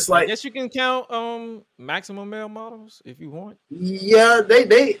 so it's like, I guess you can count Maximum Male Models if you want. Yeah, they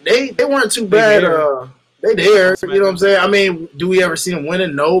weren't too bad. They there, you know what I'm saying? I mean, do we ever see them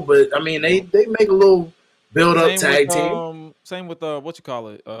winning? No, but I mean, they make a little build up tag team. Same with what you call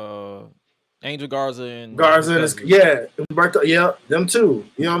it, Angel Garza and Humberto, yeah, them too.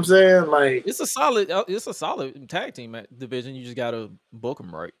 You know what I'm saying? Like, it's a solid tag team division. You just gotta book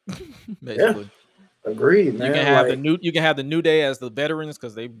them right, basically. Yeah, agreed, man. You can have the New Day as the veterans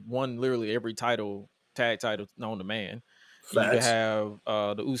because they won literally every tag title known to man. Facts. You can have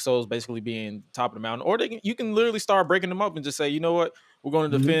the Usos basically being top of the mountain, or you can literally start breaking them up and just say, you know what, we're going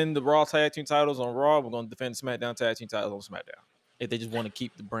to defend the Raw tag team titles on Raw. We're going to defend the SmackDown tag team titles on SmackDown. If they just want to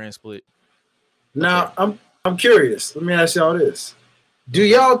keep the brand split. Now, I'm curious. Let me ask y'all this: do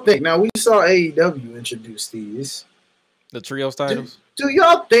y'all think? Now, we saw AEW introduce these the trios titles. Do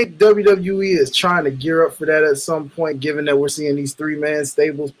y'all think WWE is trying to gear up for that at some point? Given that we're seeing these 3-man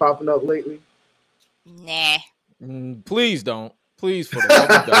stables popping up lately. Nah. Please don't. Please, for the love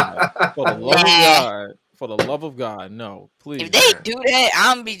of God. For the love of God. For the love of God, no. Please. If they do that,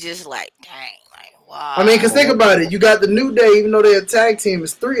 I'm be just like, dang, like, wow. I mean, because think about it. You got the New Day, even though they're a tag team,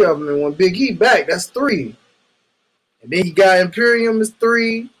 it's 3 of them. And when Big E back, that's 3. And then you got Imperium is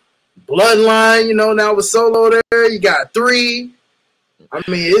 3. Bloodline, you know, now with Solo there, you got 3. I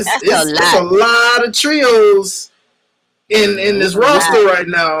mean, it's a lot of trios in this roster right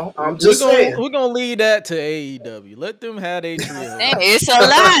now. I'm just saying. We're going to leave that to AEW. Let them have their trio. It's a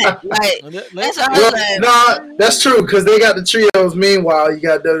lot. Like, that's true, because they got the trios. Meanwhile, you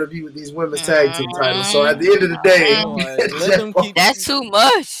got WWE with these women's tag team titles. So at the end of the day, that's too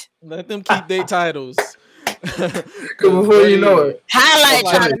much. Let them keep their titles. Before you know it, Highlight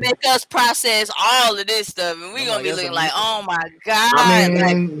trying to make us process all of this stuff, and we gonna be looking like, oh my god! I mean,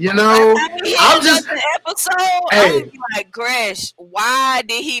 like, you know, I'm just an episode. I'm gonna be like, Gresh, why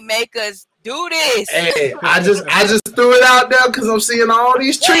did he make us do this? Hey, I just threw it out there because I'm seeing all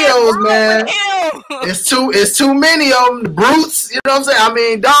these trios, man. It's too many of them. The Brutes, you know what I'm saying? I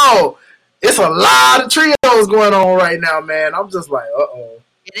mean, dog, it's a lot of trios going on right now, man. I'm just like, are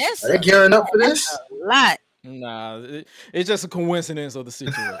they gearing up for this? A lot. Nah, it's just a coincidence of the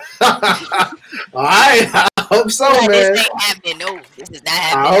situation. All right, I hope so, man. This ain't happening. No, this is not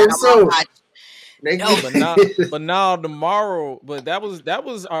happening. I hope so. But now tomorrow. But that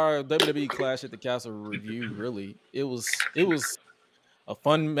was our WWE Clash at the Castle review. Really, it was a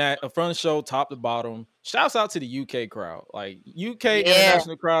fun show, top to bottom. Shouts out to the UK crowd. Like UK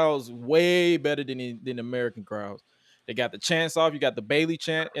international crowds, way better than American crowds. They got the chants off. You got the Bailey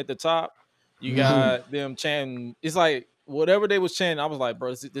chant at the top. You got them chanting. It's like whatever they was chanting. I was like, bro,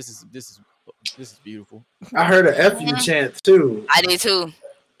 this is beautiful. I heard a FU chant too. I did too.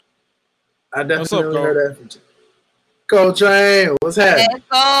 I definitely heard that. Coltrane, what's happening?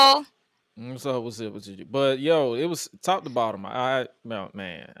 Let's go. What's up with you? But yo, it was top to bottom. I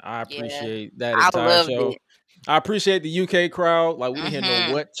appreciate that entire show. I appreciate the UK crowd. Like, we didn't hear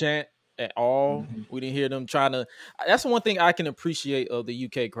no what chant at all. We didn't hear them trying to. That's the one thing I can appreciate of the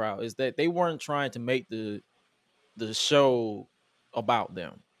UK crowd, is that they weren't trying to make the show about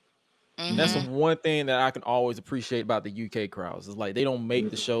them. That's the one thing that I can always appreciate about the UK crowds. Is like, they don't make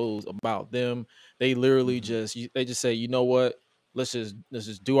the shows about them. They literally just say, you know what, let's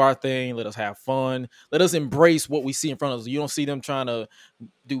just do our thing. Let us have fun. Let us embrace what we see in front of us. You don't see them trying to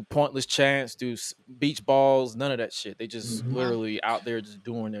do pointless chants, do beach balls, none of that shit. They just literally out there just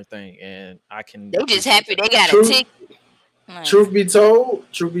doing their thing, and I can. They just happy they got True. a ticket. Truth be told,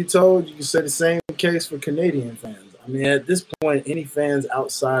 you can say the same case for Canadian fans. I mean, at this point, any fans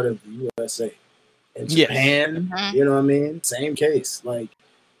outside of the USA and Japan, you know what I mean? Same case. Like,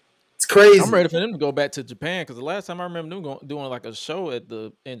 it's crazy. I'm ready for them to go back to Japan because the last time I remember them doing like a show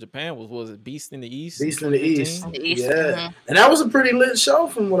in Japan was it Beast in the East? Beast in the East. Yeah. And that was a pretty lit show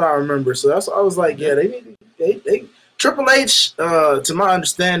from what I remember. So that's why I was like, yeah, they Triple H, to my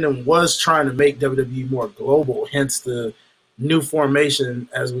understanding, was trying to make WWE more global, hence the new formation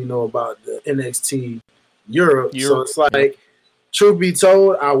as we know about the NXT Europe. So it's like, truth be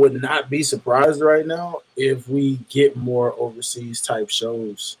told, I would not be surprised right now if we get more overseas type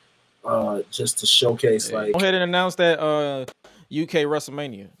shows just to showcase. Like, go ahead and announce that UK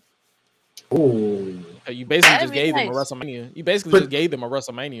WrestleMania. Ooh. You basically just gave them a WrestleMania. You basically just gave them a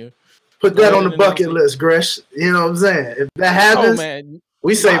WrestleMania. Put that on the bucket list, Gresh. You know what I'm saying? If that happens,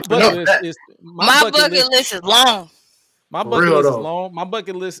 we say my bucket list is long. My bucket list is long. My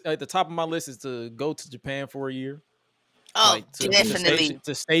bucket list at the top of my list is to go to Japan for a year. Oh, definitely.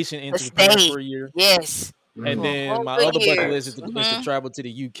 To station into Japan for a year. Yes. And then my other bucket list is to travel to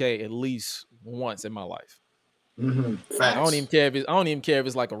the UK at least once in my life. I don't even care if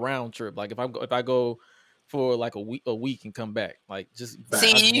it's like a round trip. Like if I go for like a week and come back. Like just a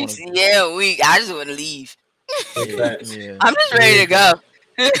week. I just want to leave. I'm just ready to go.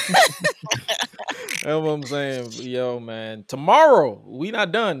 That's what I'm saying. Yo, man. Tomorrow, we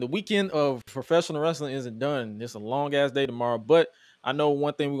not done. The weekend of professional wrestling isn't done. It's a long ass day tomorrow. But I know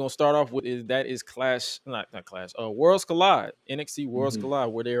one thing we're gonna start off with is Worlds Collide. NXT Worlds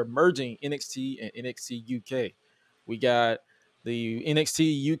Collide, where they're merging NXT and NXT UK. We got the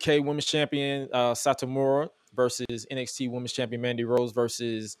NXT UK Women's Champion Satomura versus NXT Women's Champion Mandy Rose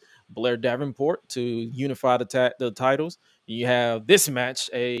versus Blair Davenport to unify the titles. You have this match,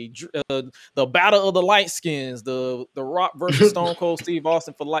 the battle of the light skins, the Rock versus Stone Cold Steve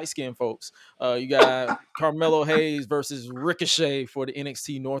Austin for light skin folks. You got Carmelo Hayes versus Ricochet for the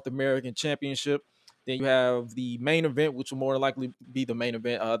NXT North American Championship. Then you have the main event, which will more likely be the main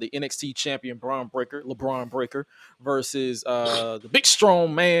event, the NXT champion LeBron Breaker versus the big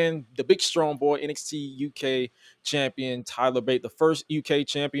strong man, the big strong boy, NXT UK champion Tyler Bate, the first UK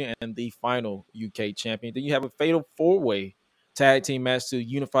champion and the final UK champion. Then you have a fatal four-way tag team match to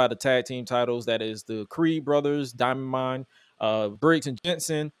unify the tag team titles. That is the Creed brothers, Diamond Mine, Briggs and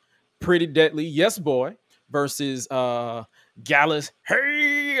Jensen, Pretty Deadly, Yes Boy versus Gallus.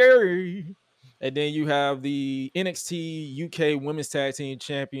 Hey. And then you have the NXT UK Women's Tag Team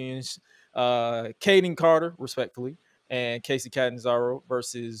Champions, Kaden Carter, respectfully, and Casey Catanzaro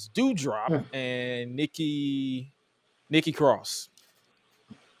versus Doudrop and Nikki Cross.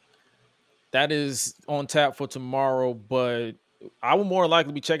 That is on tap for tomorrow, but I will more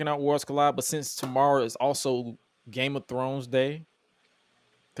likely be checking out Worlds Collide. But since tomorrow is also Game of Thrones Day,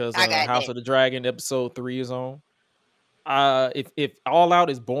 because House of the Dragon episode 3 is on. If All Out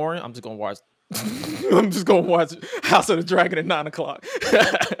is boring, I'm just gonna watch. I'm just gonna watch House of the Dragon at 9:00.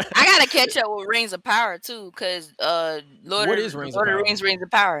 I gotta catch up with Rings of Power too, because Lord of the Rings, Rings of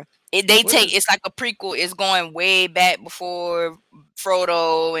Power. It's like a prequel. It's going way back before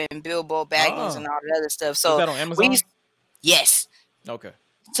Frodo and Bilbo Baggins and all the other stuff. So is that on Amazon? Yes. Okay.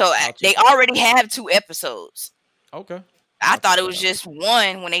 So they already have 2 episodes. Okay. I thought it was just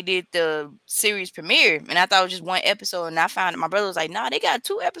one when they did the series premiere, and I thought it was just one episode. And I found my brother was like, "Nah, they got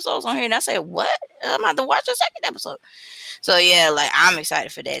 2 episodes on here." And I said, "What? I'm about to watch the second episode." So yeah, like I'm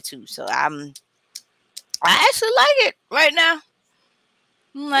excited for that too. So I actually like it right now.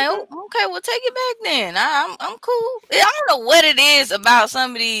 I'm like, okay, well, take it back then. I'm cool. I don't know what it is about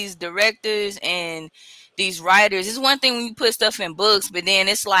some of these directors and these writers. It's one thing when you put stuff in books, but then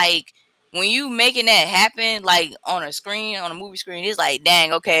it's like, when you making that happen, like on a screen, on a movie screen, it's like,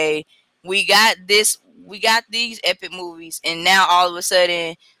 dang, okay, we got these epic movies, and now all of a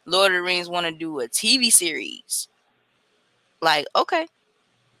sudden, Lord of the Rings want to do a TV series. Like, okay,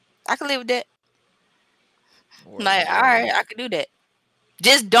 I can live with that. Like, all right, I can do that.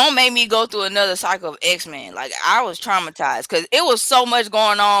 Just don't make me go through another cycle of X-Men. Like, I was traumatized because it was so much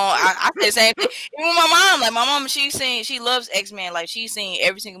going on. I said the same thing. Even with my mom, she loves X-Men. Like, she's seen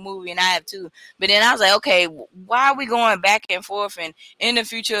every single movie, and I have too. But then I was like, okay, why are we going back and forth and in the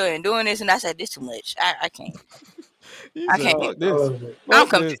future and doing this? And I said, this too much. I can't. I can't. Fuck this. I'm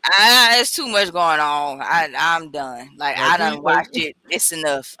confused. It's too much going on. I'm done. Like I done watched it. It's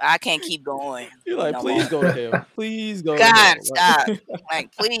enough. I can't keep going. You're like, please go to hell. Please go. God, stop.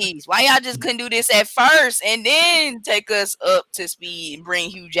 Like, please. Why y'all just couldn't do this at first and then take us up to speed and bring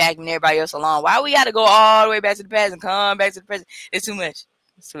Hugh Jackman and everybody else along? Why we got to go all the way back to the past and come back to the present? It's too much.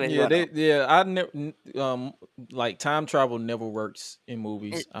 I never like time travel never works in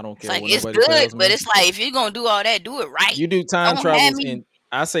movies. I don't care. Like, it's good, but it's like if you're gonna do all that, do it right. You do time travel, and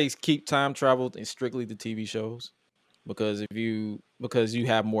I say keep time travel in strictly the TV shows because you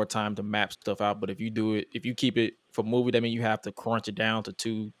have more time to map stuff out. But if you keep it for movie, that means you have to crunch it down to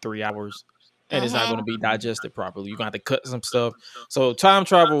 2-3 hours, and it's not going to be digested properly. You're going to have to cut some stuff. So time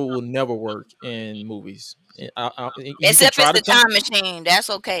travel will never work in movies. Except it's the time machine. That's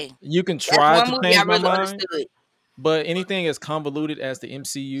okay. You can try to change my mind, but anything as convoluted as the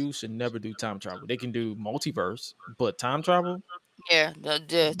MCU should never do time travel. They can do multiverse, but time travel? Yeah,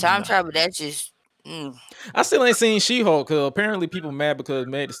 the time travel, that's just... I still ain't seen She-Hulk because apparently people mad because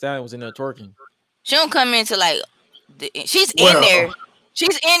Meg Thee Stallion was in there twerking. She don't come into like... She's in there.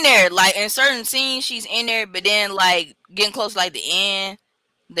 She's in there. Like in certain scenes, she's in there, but then like getting close to like the end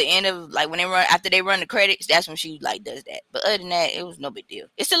of like when they run after they run the credits, that's when she like does that. But other than that, it was no big deal.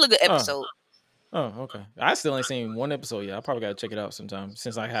 It's still a good episode. Oh, okay. I still ain't seen one episode yet. I probably gotta check it out sometime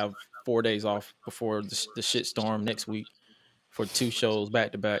since I have 4 days off before the shit storm next week for 2 shows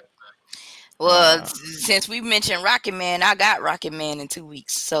back to back. Well, since we mentioned Rocket Man, I got Rocket Man in 2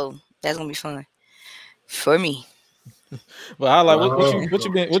 weeks, so that's gonna be fun for me. Well, I like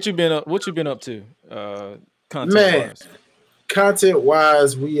what you been up to? Content-wise?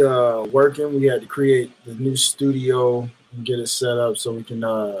 Content-wise, we working. We had to create the new studio and get it set up so we can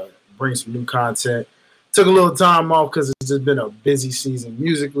bring some new content. Took a little time off because it's just been a busy season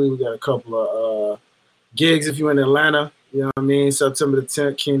musically. We got a couple of gigs if you're in Atlanta. You know what I mean? September the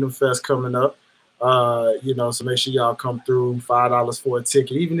 10th, Kingdom Fest coming up. So make sure y'all come through. $5 for a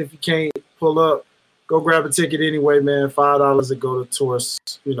ticket. Even if you can't pull up, go grab a ticket anyway, man. $5 to go towards,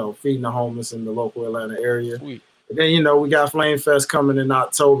 feeding the homeless in the local Atlanta area. Sweet. And then, we got Flame Fest coming in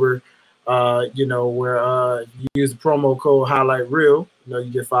October, where if you use the promo code Highlight Real, you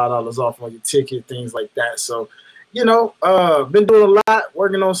get $5 off on your ticket, things like that. So, been doing a lot,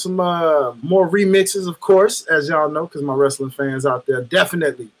 working on some more remixes, of course, as y'all know, because my wrestling fans out there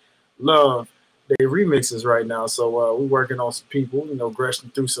definitely love their remixes right now. So we're working on some people, brushing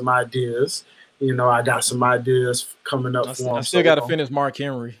through some ideas. I got some ideas coming up for them. I still got to finish Mark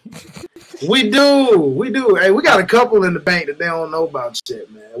Henry. We do. Hey, we got a couple in the bank that they don't know about shit,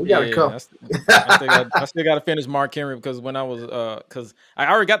 man. We got a couple. I still got to finish Mark Henry because when I was, because I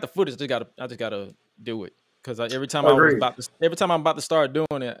already got the footage. I just got to do it because every time I'm about to start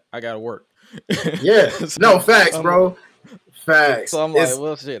doing it, I got to work. Yeah. No, facts, bro. Facts. So I'm like,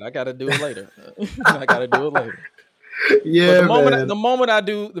 well, shit, I got to do it later. Yeah, but the moment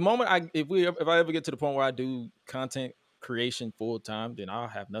if I ever get to the point where I do content creation full time, then I'll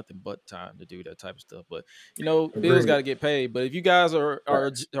have nothing but time to do that type of stuff. But bills got to get paid. But if you guys are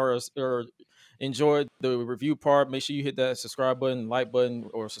enjoyed the review part, make sure you hit that subscribe button, like button,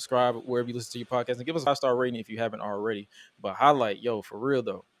 or subscribe wherever you listen to your podcast, and give us a 5-star rating if you haven't already. But highlight, for real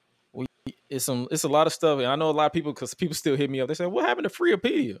though, it's a lot of stuff, and I know a lot of people because people still hit me up. They say, "What happened to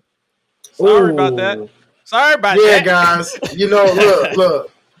Freepedia?" Sorry about that. Sorry about that. Yeah, guys.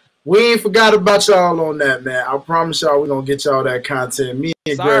 Look. We ain't forgot about y'all on that, man. I promise y'all we're going to get y'all that content. Me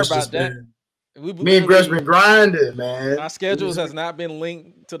and Gresh been grinding, man. Our schedules has not been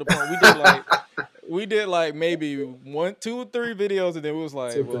linked to the point. We did like maybe 1, 2, 3 videos, and then it was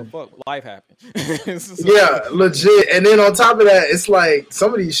like, well, fuck, life happened. Yeah, legit. And then on top of that, it's like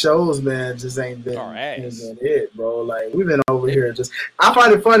some of these shows, man, just ain't been it, bro. Like we've been over here I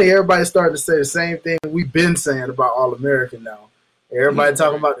find it funny. Everybody's starting to say the same thing we've been saying about All American now. Everybody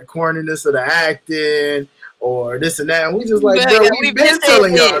talking about the corniness of the acting or this and that. And we just like, bro, we've been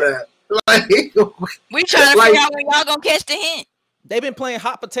telling y'all that. Like, we trying to figure out when y'all gonna catch the hint. They've been playing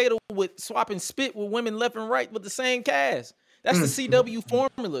hot potato with swapping spit with women left and right with the same cast. That's the CW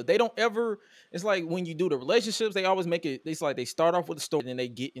formula. They don't ever. It's like when you do the relationships, they always make it. It's like they start off with a story and then they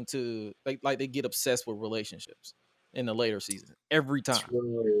get into like they get obsessed with relationships in the later season every time.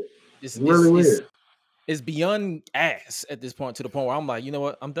 It's really weird. It's beyond ass at this point to the point where I'm like, you know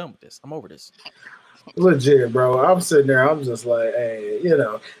what? I'm done with this. I'm over this. Legit, bro. I'm sitting there. I'm just like, hey,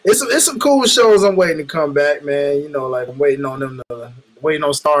 it's some cool shows I'm waiting to come back, man. Like I'm waiting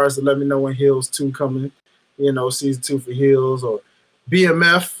on Stars to let me know when Heels 2 coming. Season 2 for Heels or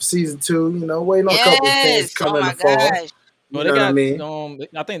BMF season 2. Waiting on a couple of things coming in the fall. Well, know they what I got mean?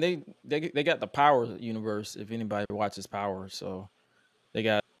 I think they got the Power universe. If anybody watches Power, so they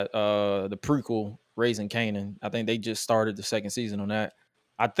got the prequel Raising Kanan. I think they just started the second season on that.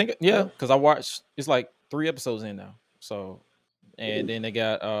 I think because I watched. It's like 3 episodes in now. So and then they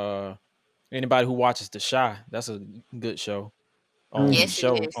got anybody who watches The Shy. That's a good show on Yes,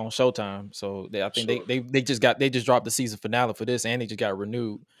 it is. on Showtime. So I think they just dropped the season finale for this, and they just got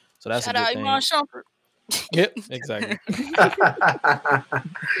renewed. So that's Shout a good out thing. Iman Shumpert. Yep, exactly.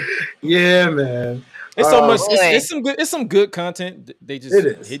 Yeah, man. It's so much. boy. It's some good content. They just It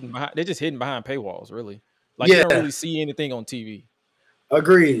is. hidden behind paywalls. Really, like you don't really see anything on TV.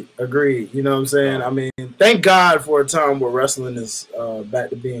 Agreed. You know what I'm saying? I mean, thank God for a time where wrestling is back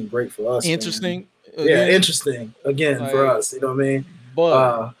to being great for us. Interesting. Yeah, interesting again for us. You know what I mean?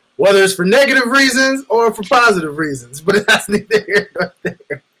 But whether it's for negative reasons or for positive reasons, but that's neither here nor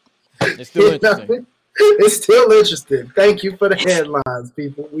there. It's still interesting. It's still interesting. Thank you for the headlines,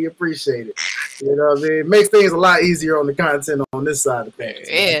 people. We appreciate it. You know what I mean? It makes things a lot easier on the content on this side of things.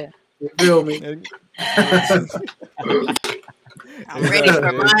 Yeah. You feel me? I'm ready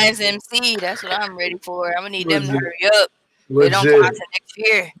for Lions MC. That's what I'm ready for. I'm gonna need them to hurry up. They don't come out to next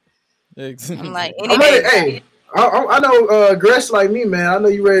year. I'm like, hey, I know Gresh like me, man. I know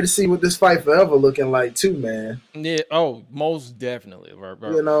you ready to see what this fight forever looking like too, man. Yeah. Oh, most definitely.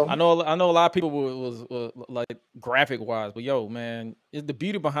 Bro. You know, I know a lot of people was like graphic wise, but yo, man, the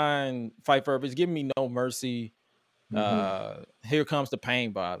beauty behind Fight Forever is giving me No Mercy. Here Comes the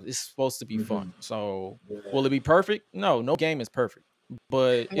Pain vibes. It's supposed to be fun. So will it be perfect? No game is perfect,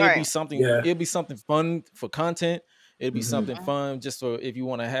 but it'll be something. Yeah. It'll be something fun for content. It'll be something fun just for if you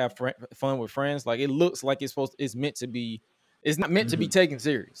want to have fun with friends. Like it looks like it's meant to be. It's not meant to be taken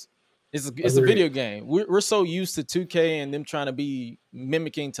serious. It's a video game. We're so used to 2K and them trying to be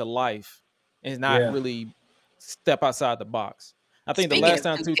mimicking to life, and not really step outside the box. I think the last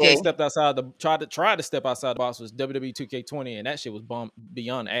time 2K stepped outside tried to step outside the box was WWE 2K20, and that shit was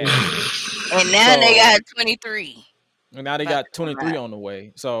beyond ass. And now they got 23. And now they got 23 on the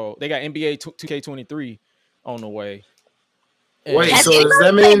way. So they got NBA 2K23 on the way. Wait, so does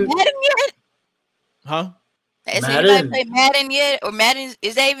that mean Madden yet? Huh? Has anybody played Madden yet? Or Madden,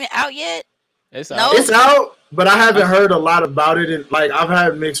 is that even out yet? It's out. No? It's out, but I haven't heard a lot about it. And like I've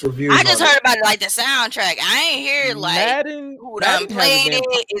had mixed reviews. I just heard about it, like the soundtrack. I ain't hear like Madden. Who done played it?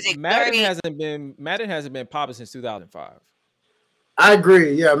 Is it Madden great? Madden hasn't been popping since 2005. I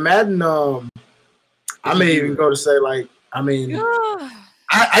agree. Yeah, Madden. I may even go to say like, I mean,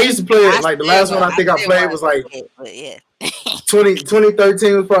 I used to play it like the last one I think I played was like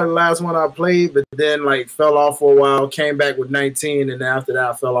 2013 was probably the last one I played, but then like fell off for a while, came back with 19, and after that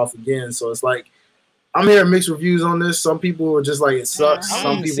I fell off again. So it's like I'm hearing mixed reviews on this. Some people are just like it sucks.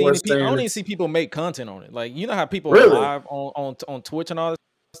 Some people are saying I don't even see people make content on it. Like you know how people really? are live on Twitch and all this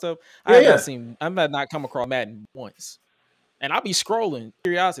stuff. I have not come across Madden once, and I'll be scrolling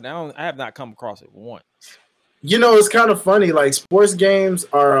curiosity. I have not come across it once. You know, it's kind of funny. Like sports games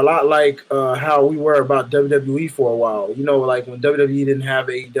are a lot like how we were about WWE for a while. You know, like when WWE didn't have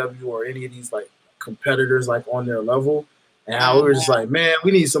AEW or any of these like competitors like on their level, and how we were just like, man,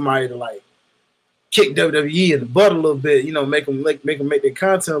 we need somebody to like kick WWE in the butt a little bit. You know, make them make their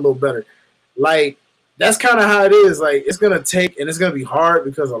content a little better. Like that's kind of how it is. Like it's gonna take and it's gonna be hard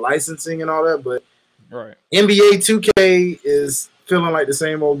because of licensing and all that. But NBA 2K is feeling like the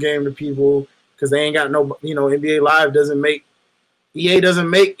same old game to people. Because they ain't got no, you know, NBA Live EA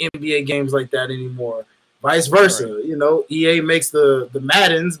doesn't make NBA games like that anymore. Vice versa, you know, EA makes the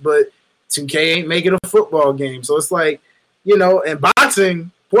Maddens, but 2K ain't making a football game. So it's like, you know, and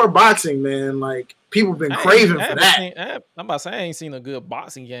poor boxing, man. Like people been craving for that. I'm about to say I ain't seen a good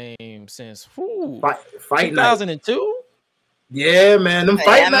boxing game since Fight 2002. Yeah, man, them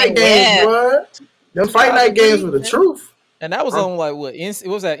fight night games, bro. Them fight night games were the truth. And that was on like what?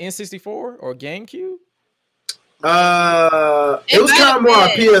 Was that N64 or GameCube? It was kind of more on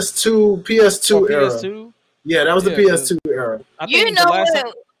PS2 era. PS2? Yeah, that was the PS2 era. You know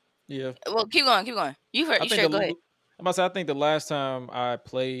what? Yeah. Well, keep going. You heard. Go ahead. I'm about to say I think the last time I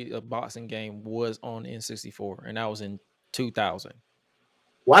played a boxing game was on N64, and that was in 2000.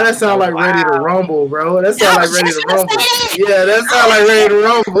 Why that sound like Ready to Rumble, bro? That sound like Ready to Rumble. Yeah, that sound like Ready to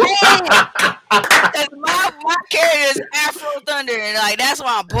Rumble. my character is Afro Thunder, and like that's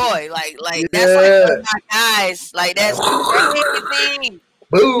my boy. Like that's like my guys. Like that's crazy.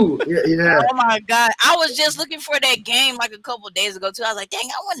 Boo! Yeah. Oh my god! I was just looking for that game like a couple of days ago too. I was like, dang,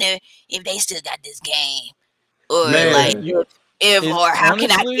 I wonder if they still got this game, or like or how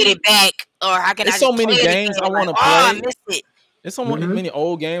can I get it back, or how can I? There's so many games I want to play. I missed it. There's so many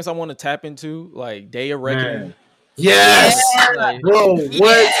old games I want to tap into, like Day of Reckoning. Yes, bro.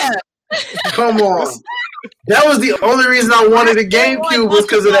 What? Come on. That was the only reason I wanted a GameCube was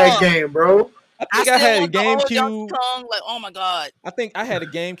because of that game, bro. I had a GameCube. Like, oh my god. I think I had a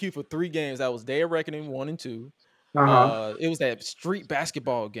GameCube for 3 games. That was Day of Reckoning 1 and 2. It was that street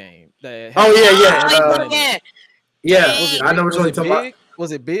basketball game. That I know what you're talking about.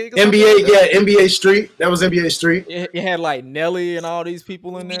 Was it big? NBA, NBA Street. That was NBA Street. It had like Nelly and all these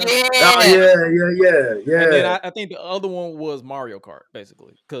people in there. Yeah. Oh, yeah. And then I think the other one was Mario Kart,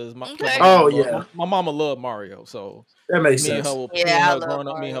 basically, because my mama loved Mario, so that makes sense. Me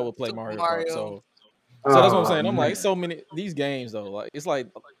and her would play Mario Kart. So that's what I'm saying. I'm like, so many these games though. Like it's like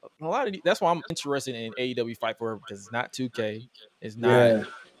a lot of that's why I'm interested in AEW Fight Forever, because it's not 2K. It's not. Yeah.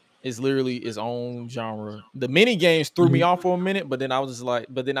 It's literally its own genre. The mini games threw me off for a minute, but then I was just like,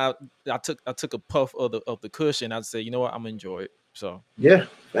 I took a puff of the cushion. And I said, you know what, I'm gonna enjoy it. So yeah,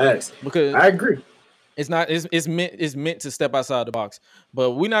 thanks. Because I agree. It's meant to step outside the box.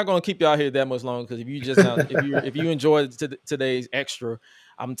 But we're not gonna keep y'all here that much longer, because if you enjoyed today's extra,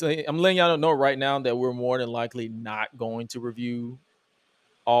 I'm letting y'all know right now that we're more than likely not going to review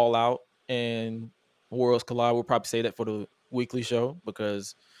All Out and Worlds Collide. We'll probably say that for the weekly show,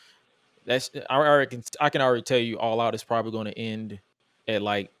 because I can already tell you All Out is probably going to end at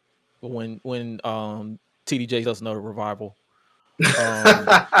like when TDJ does another revival.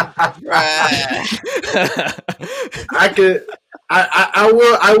 I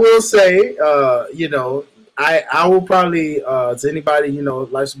will say, I will probably to anybody,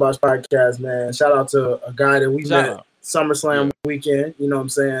 Life's Boss Podcast, man. Shout out to a guy that we met SummerSlam weekend. You know what I'm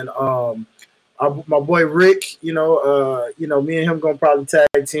saying? My boy Rick. Me and him gonna probably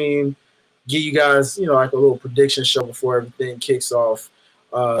tag team. Give you guys, like a little prediction show before everything kicks off.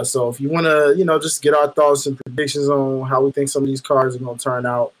 So if you want to, just get our thoughts and predictions on how we think some of these cards are going to turn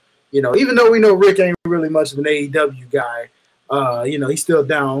out, even though we know Rick ain't really much of an AEW guy, he's still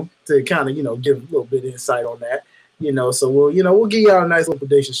down to kind of, give a little bit of insight on that, so we'll give y'all a nice little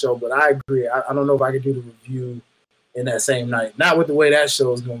prediction show. But I agree. I don't know if I could do the review in that same night. Not with the way that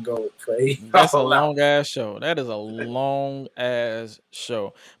show is going to go. That's a long-ass show. That is a long-ass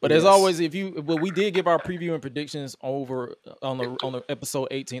show. But as always, we did give our preview and predictions over on the episode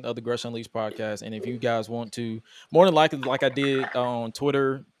 18 of the Grush Unleashed podcast. And if you guys want to, more than likely, like I did on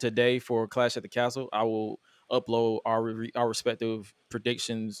Twitter today for Clash at the Castle, I will upload our respective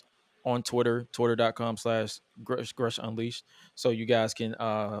predictions on Twitter, twitter.com/Grush Unleashed, so you guys can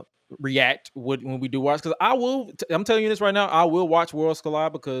react when we do watch, because I'm telling you this right now, I will watch Worlds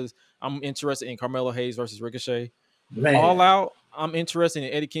Collide because I'm interested in Carmelo Hayes versus Ricochet. Man. All Out, I'm interested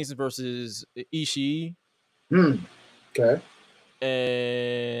in Eddie Kingston versus Ishii. Okay.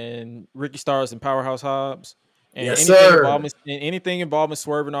 And Ricky Starks and Powerhouse Hobbs. And anything involving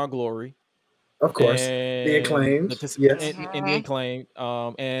Swerve in Our Glory. Of course. The Acclaimed. Yes. And the Acclaimed.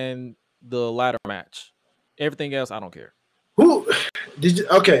 And the ladder match. Everything else, I don't care. Who did you?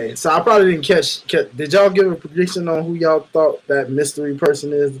 Okay, so I probably didn't catch. Did y'all give a prediction on who y'all thought that mystery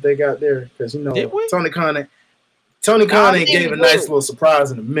person is that they got there? Because Tony Khan gave a nice little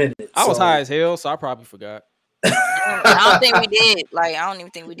surprise in a minute. I was high as hell, so I probably forgot. I don't think we did. I don't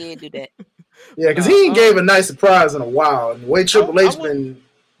even think we did do that. Yeah, because he ain't gave a nice surprise in a while. And the way Triple H been.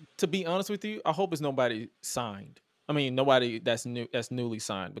 To be honest with you, I hope it's nobody signed. I mean, nobody that's newly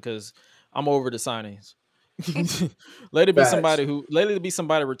signed, because I'm over the signings. Let it be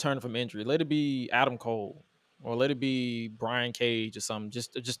somebody returning from injury. Let it be Adam Cole, or let it be Brian Cage or something.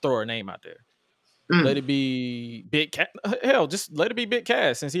 Just throw a name out there. Let it be Big Cat. Hell, just let it be Big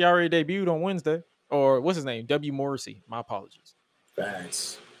Cass, since he already debuted on Wednesday. Or what's his name? W. Morrissey. My apologies.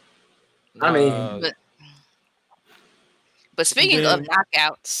 Thanks. I mean, but speaking of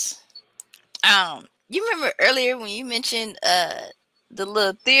knockouts, you remember earlier when you mentioned the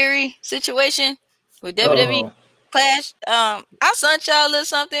little Theory situation with WWE Clash? I sent y'all a little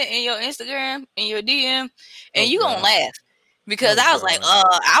something in your Instagram, in your DM, and you gonna laugh, because I was like,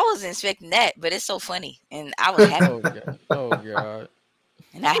 I wasn't expecting that, but it's so funny, and I was happy. Oh god!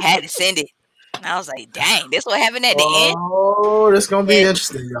 And I had to send it. And I was like, dang, this what happened at the end? Oh, this gonna be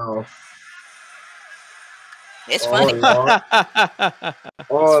interesting, y'all. It's funny. Lord. It's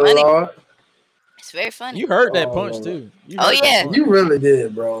funny. Lord. It's very funny. You heard that punch too. You really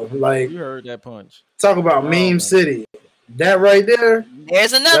did, bro. You heard that punch. Talk about meme city. That right there.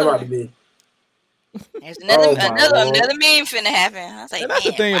 There's another one. Be. There's another meme finna happen. I was like, and that's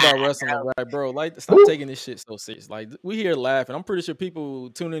the thing about wrestling, right, bro? Stop taking this shit so serious. We here laughing. I'm pretty sure people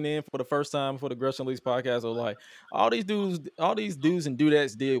tuning in for the first time for the Grush Unleashed podcast are like, all these dudes and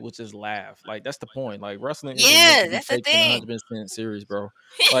dudettes did was just laugh. That's the point. Wrestling. Yeah, that's the thing. 100% serious, bro.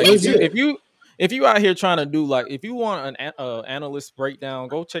 If if you out here trying to do like, if you want an analyst breakdown,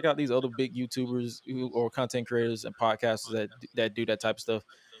 go check out these other big YouTubers or content creators and podcasters that do that type of stuff.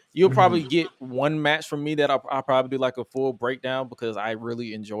 You'll probably get one match from me that I'll probably do like a full breakdown because I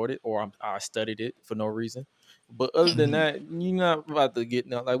really enjoyed it or I studied it for no reason. But other than that, you're not about to get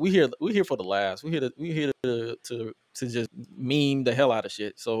like we here for the laughs. We here to just meme the hell out of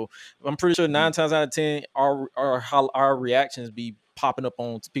shit. So I'm pretty sure 9 times out of 10, our reactions be popping up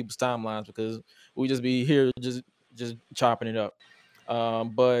on people's timelines because we just be here just chopping it up.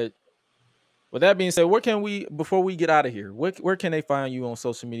 But with that being said, where can we, before we get out of here, where can they find you on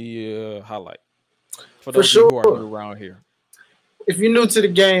social media highlight? For those of you who are new around here. If you're new to the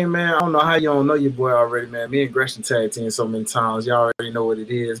game, man, I don't know how you don't know your boy already, man. Me and Gresham tag team so many times. Y'all already know what it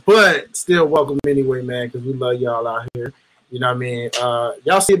is. But still welcome anyway, man, because we love y'all out here. You know what I mean?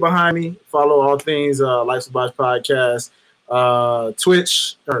 Y'all see behind me. Follow all things Life's a Botch Podcast.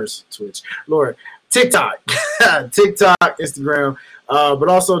 Twitch, Lord, TikTok, Instagram. But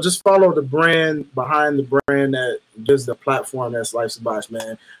also just follow the brand behind the brand that gives the platform that's Life's a Botch,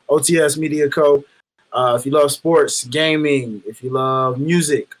 man. OTS Media Co. If you love sports, gaming, if you love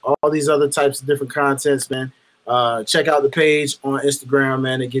music, all these other types of different contents, man, check out the page on Instagram,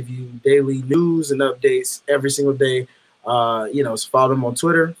 man. They give you daily news and updates every single day. So follow them on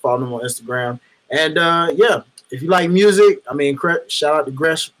Twitter, follow them on Instagram. And if you like music, I mean, shout out to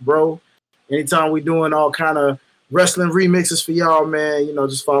Gresh, bro. Anytime we doing all kind of wrestling remixes for y'all, man,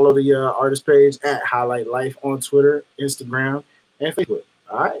 just follow the artist page at Highlight Life on Twitter, Instagram, and Facebook.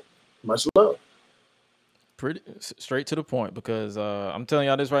 All right, much love. Pretty straight to the point, because I'm telling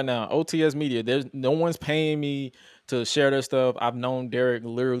y'all this right now, OTS Media, there's no one's paying me to share their stuff. I've known Derek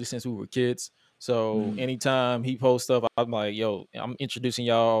literally since we were kids. So anytime he posts stuff, I'm like, yo, I'm introducing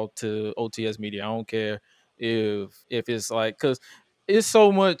y'all to OTS Media. I don't care if it's like, because it's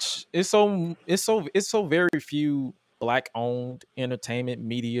so very few Black owned entertainment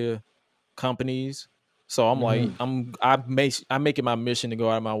media companies. So I'm like, I'm making my mission to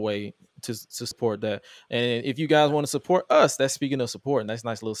go out of my way to support that. And if you guys want to support us, that's speaking of support, and that's a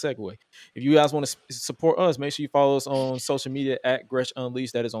nice little segue. If you guys want to support us, make sure you follow us on social media at Gresh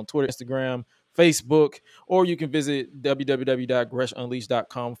Unleashed. That is on Twitter, Instagram, Facebook, or you can visit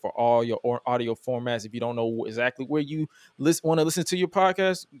www.gressunleashed.com for all your audio formats. If you don't know exactly where you want to listen to your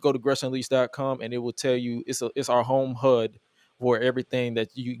podcast, go to gressunleashed.com and it will tell you it's our home HUD for everything that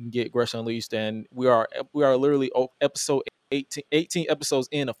you can get Gresh Unleashed. And we are literally episode 18 episodes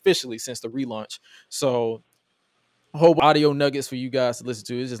in officially since the relaunch. So a whole audio nuggets for you guys to listen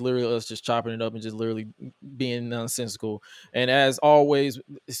to. It's just literally us just chopping it up and just literally being nonsensical. And as always,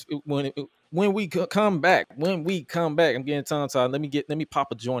 when we come back, I'm getting tongue-tied. Let me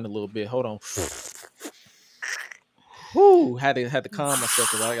pop a joint a little bit. Hold on. Whoo, had to calm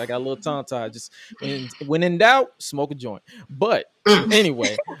myself because I got a little tongue-tied. Just when in doubt, smoke a joint. But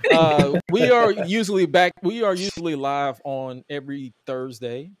anyway, we are usually live on every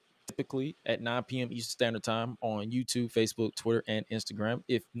Thursday, typically at 9 p.m. Eastern Standard Time on YouTube, Facebook, Twitter, and Instagram.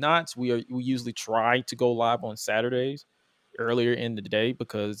 If not, we usually try to go live on Saturdays earlier in the day,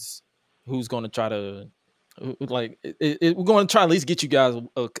 because who's going to try to we're going to try at least get you guys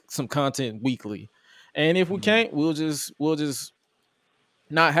some content weekly. And if we can't, we'll just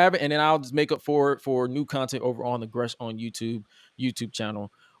not have it, and then I'll just make up for it for new content over on the Gresh on YouTube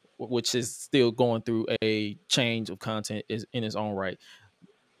channel, which is still going through a change of content in its own right.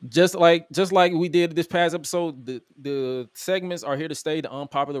 Just like we did this past episode, the segments are here to stay. The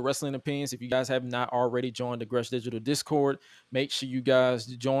unpopular wrestling opinions. If you guys have not already joined the Gresh Digital Discord, make sure you guys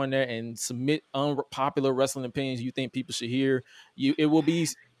join there and submit unpopular wrestling opinions you think people should hear. It will be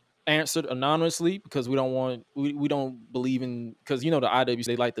answered anonymously, because we don't believe in, because the IWs,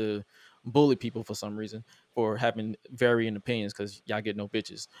 they like to bully people for some reason for having varying opinions, because y'all get no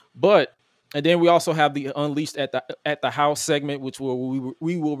bitches. And then we also have the Unleashed at the House segment, which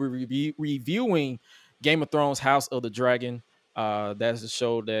we will be reviewing Game of Thrones House of the Dragon. That's a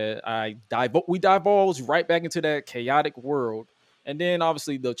show that we divulge right back into that chaotic world. And then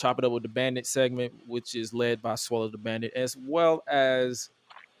obviously the Chop It Up with the Bandit segment, which is led by Swallow the Bandit, as well as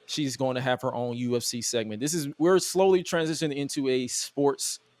she's going to have her own UFC segment. We're slowly transitioning into a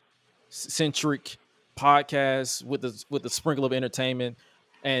sports centric podcast with a sprinkle of entertainment.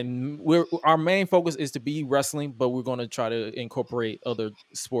 And our main focus is to be wrestling, but we're going to try to incorporate other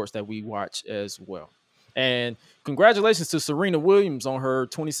sports that we watch as well. And congratulations to Serena Williams on her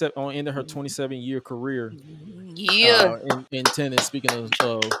 27 on ending her 27-year career Yeah. in tennis. Speaking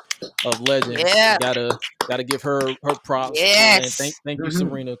of legends, Yeah. gotta give her props. Yes. And thank you,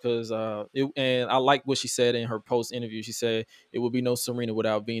 Serena, because and I like what she said in her post interview. She said it would be no Serena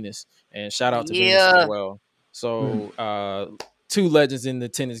without Venus, and shout out to Venus as well. So two legends in the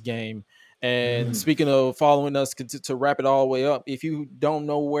tennis game. And speaking of following us to wrap it all the way up, if you don't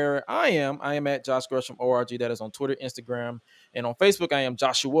know where I am at Josh Gresham ORG. That is on Twitter, Instagram, and on Facebook. I am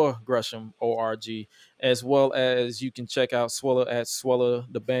Joshua Gresham ORG, as well as you can check out Swella at Swella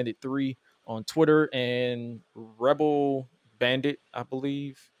the Bandit 3 on Twitter, and Rebel Bandit, I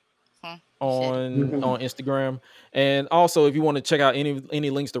believe, on Instagram. And also, if you want to check out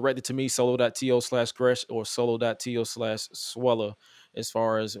any links directed to me, solo.to/Gresh or solo.to/Swella, as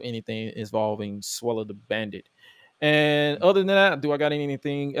far as anything involving Swella the Bandit. And other than that, do I got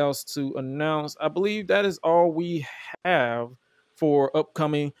anything else to announce? I believe that is all we have for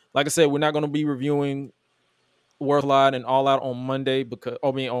upcoming. Like I said, we're not going to be reviewing Worth Live and All Out on Monday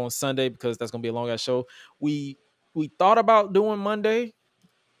on Sunday, because that's going to be a long ass show. We thought about doing Monday,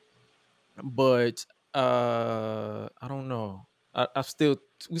 but I don't know. We're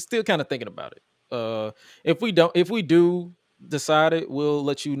still kind of thinking about it. If we do decide it, we'll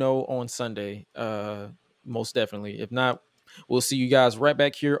let you know on Sunday. Most definitely. If not, we'll see you guys right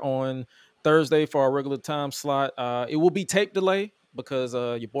back here on Thursday for our regular time slot. It will be tape delay because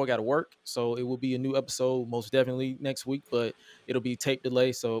your boy got to work, so it will be a new episode most definitely next week, but it'll be tape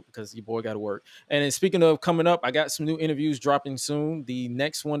delay, so because your boy got to work. And then speaking of coming up, I got some new interviews dropping soon. The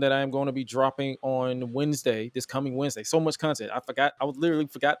next one that I am going to be dropping on Wednesday, this coming Wednesday. So much content. I literally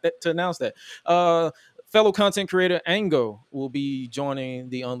forgot to announce that. Fellow content creator Ango will be joining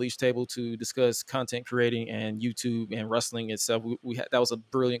the Unleashed table to discuss content creating and YouTube and wrestling itself. That was a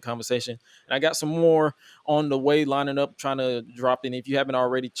brilliant conversation. And I got some more on the way lining up, trying to drop in. If you haven't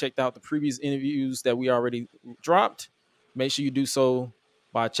already checked out the previous interviews that we already dropped, make sure you do so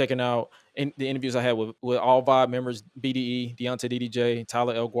by checking out the interviews I had with all Vibe members: BDE, Deontay DDJ,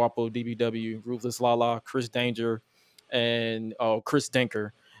 Tyler El Guapo, DBW, Ruthless Lala, Chris Danger, and Chris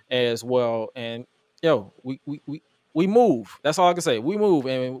Denker as well. And we move. That's all I can say. We move.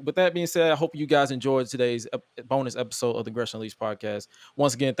 And with that being said, I hope you guys enjoyed today's bonus episode of the Gresham Unleashed podcast.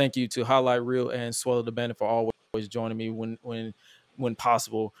 Once again, thank you to Highlight Reel and Swallow the Bandit for always joining me when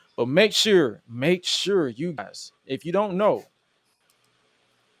possible. But make sure you guys, if you don't know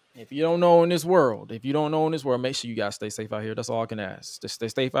in this world, make sure you guys stay safe out here. That's all I can ask. Just stay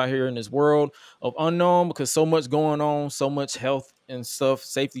safe out here in this world of unknown, because so much going on, so much health and stuff,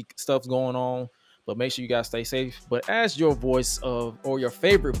 safety stuff's going on. But make sure you guys stay safe. But as your voice or your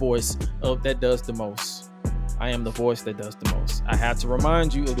favorite voice that does the most, I am the voice that does the most. I have to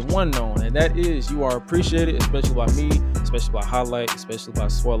remind you of the one known, and that is you are appreciated, especially by me, especially by Highlight, especially by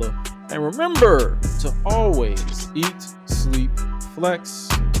Swella. And remember to always eat, sleep, flex,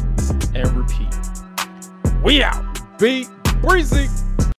 and repeat. We out. Be breezy.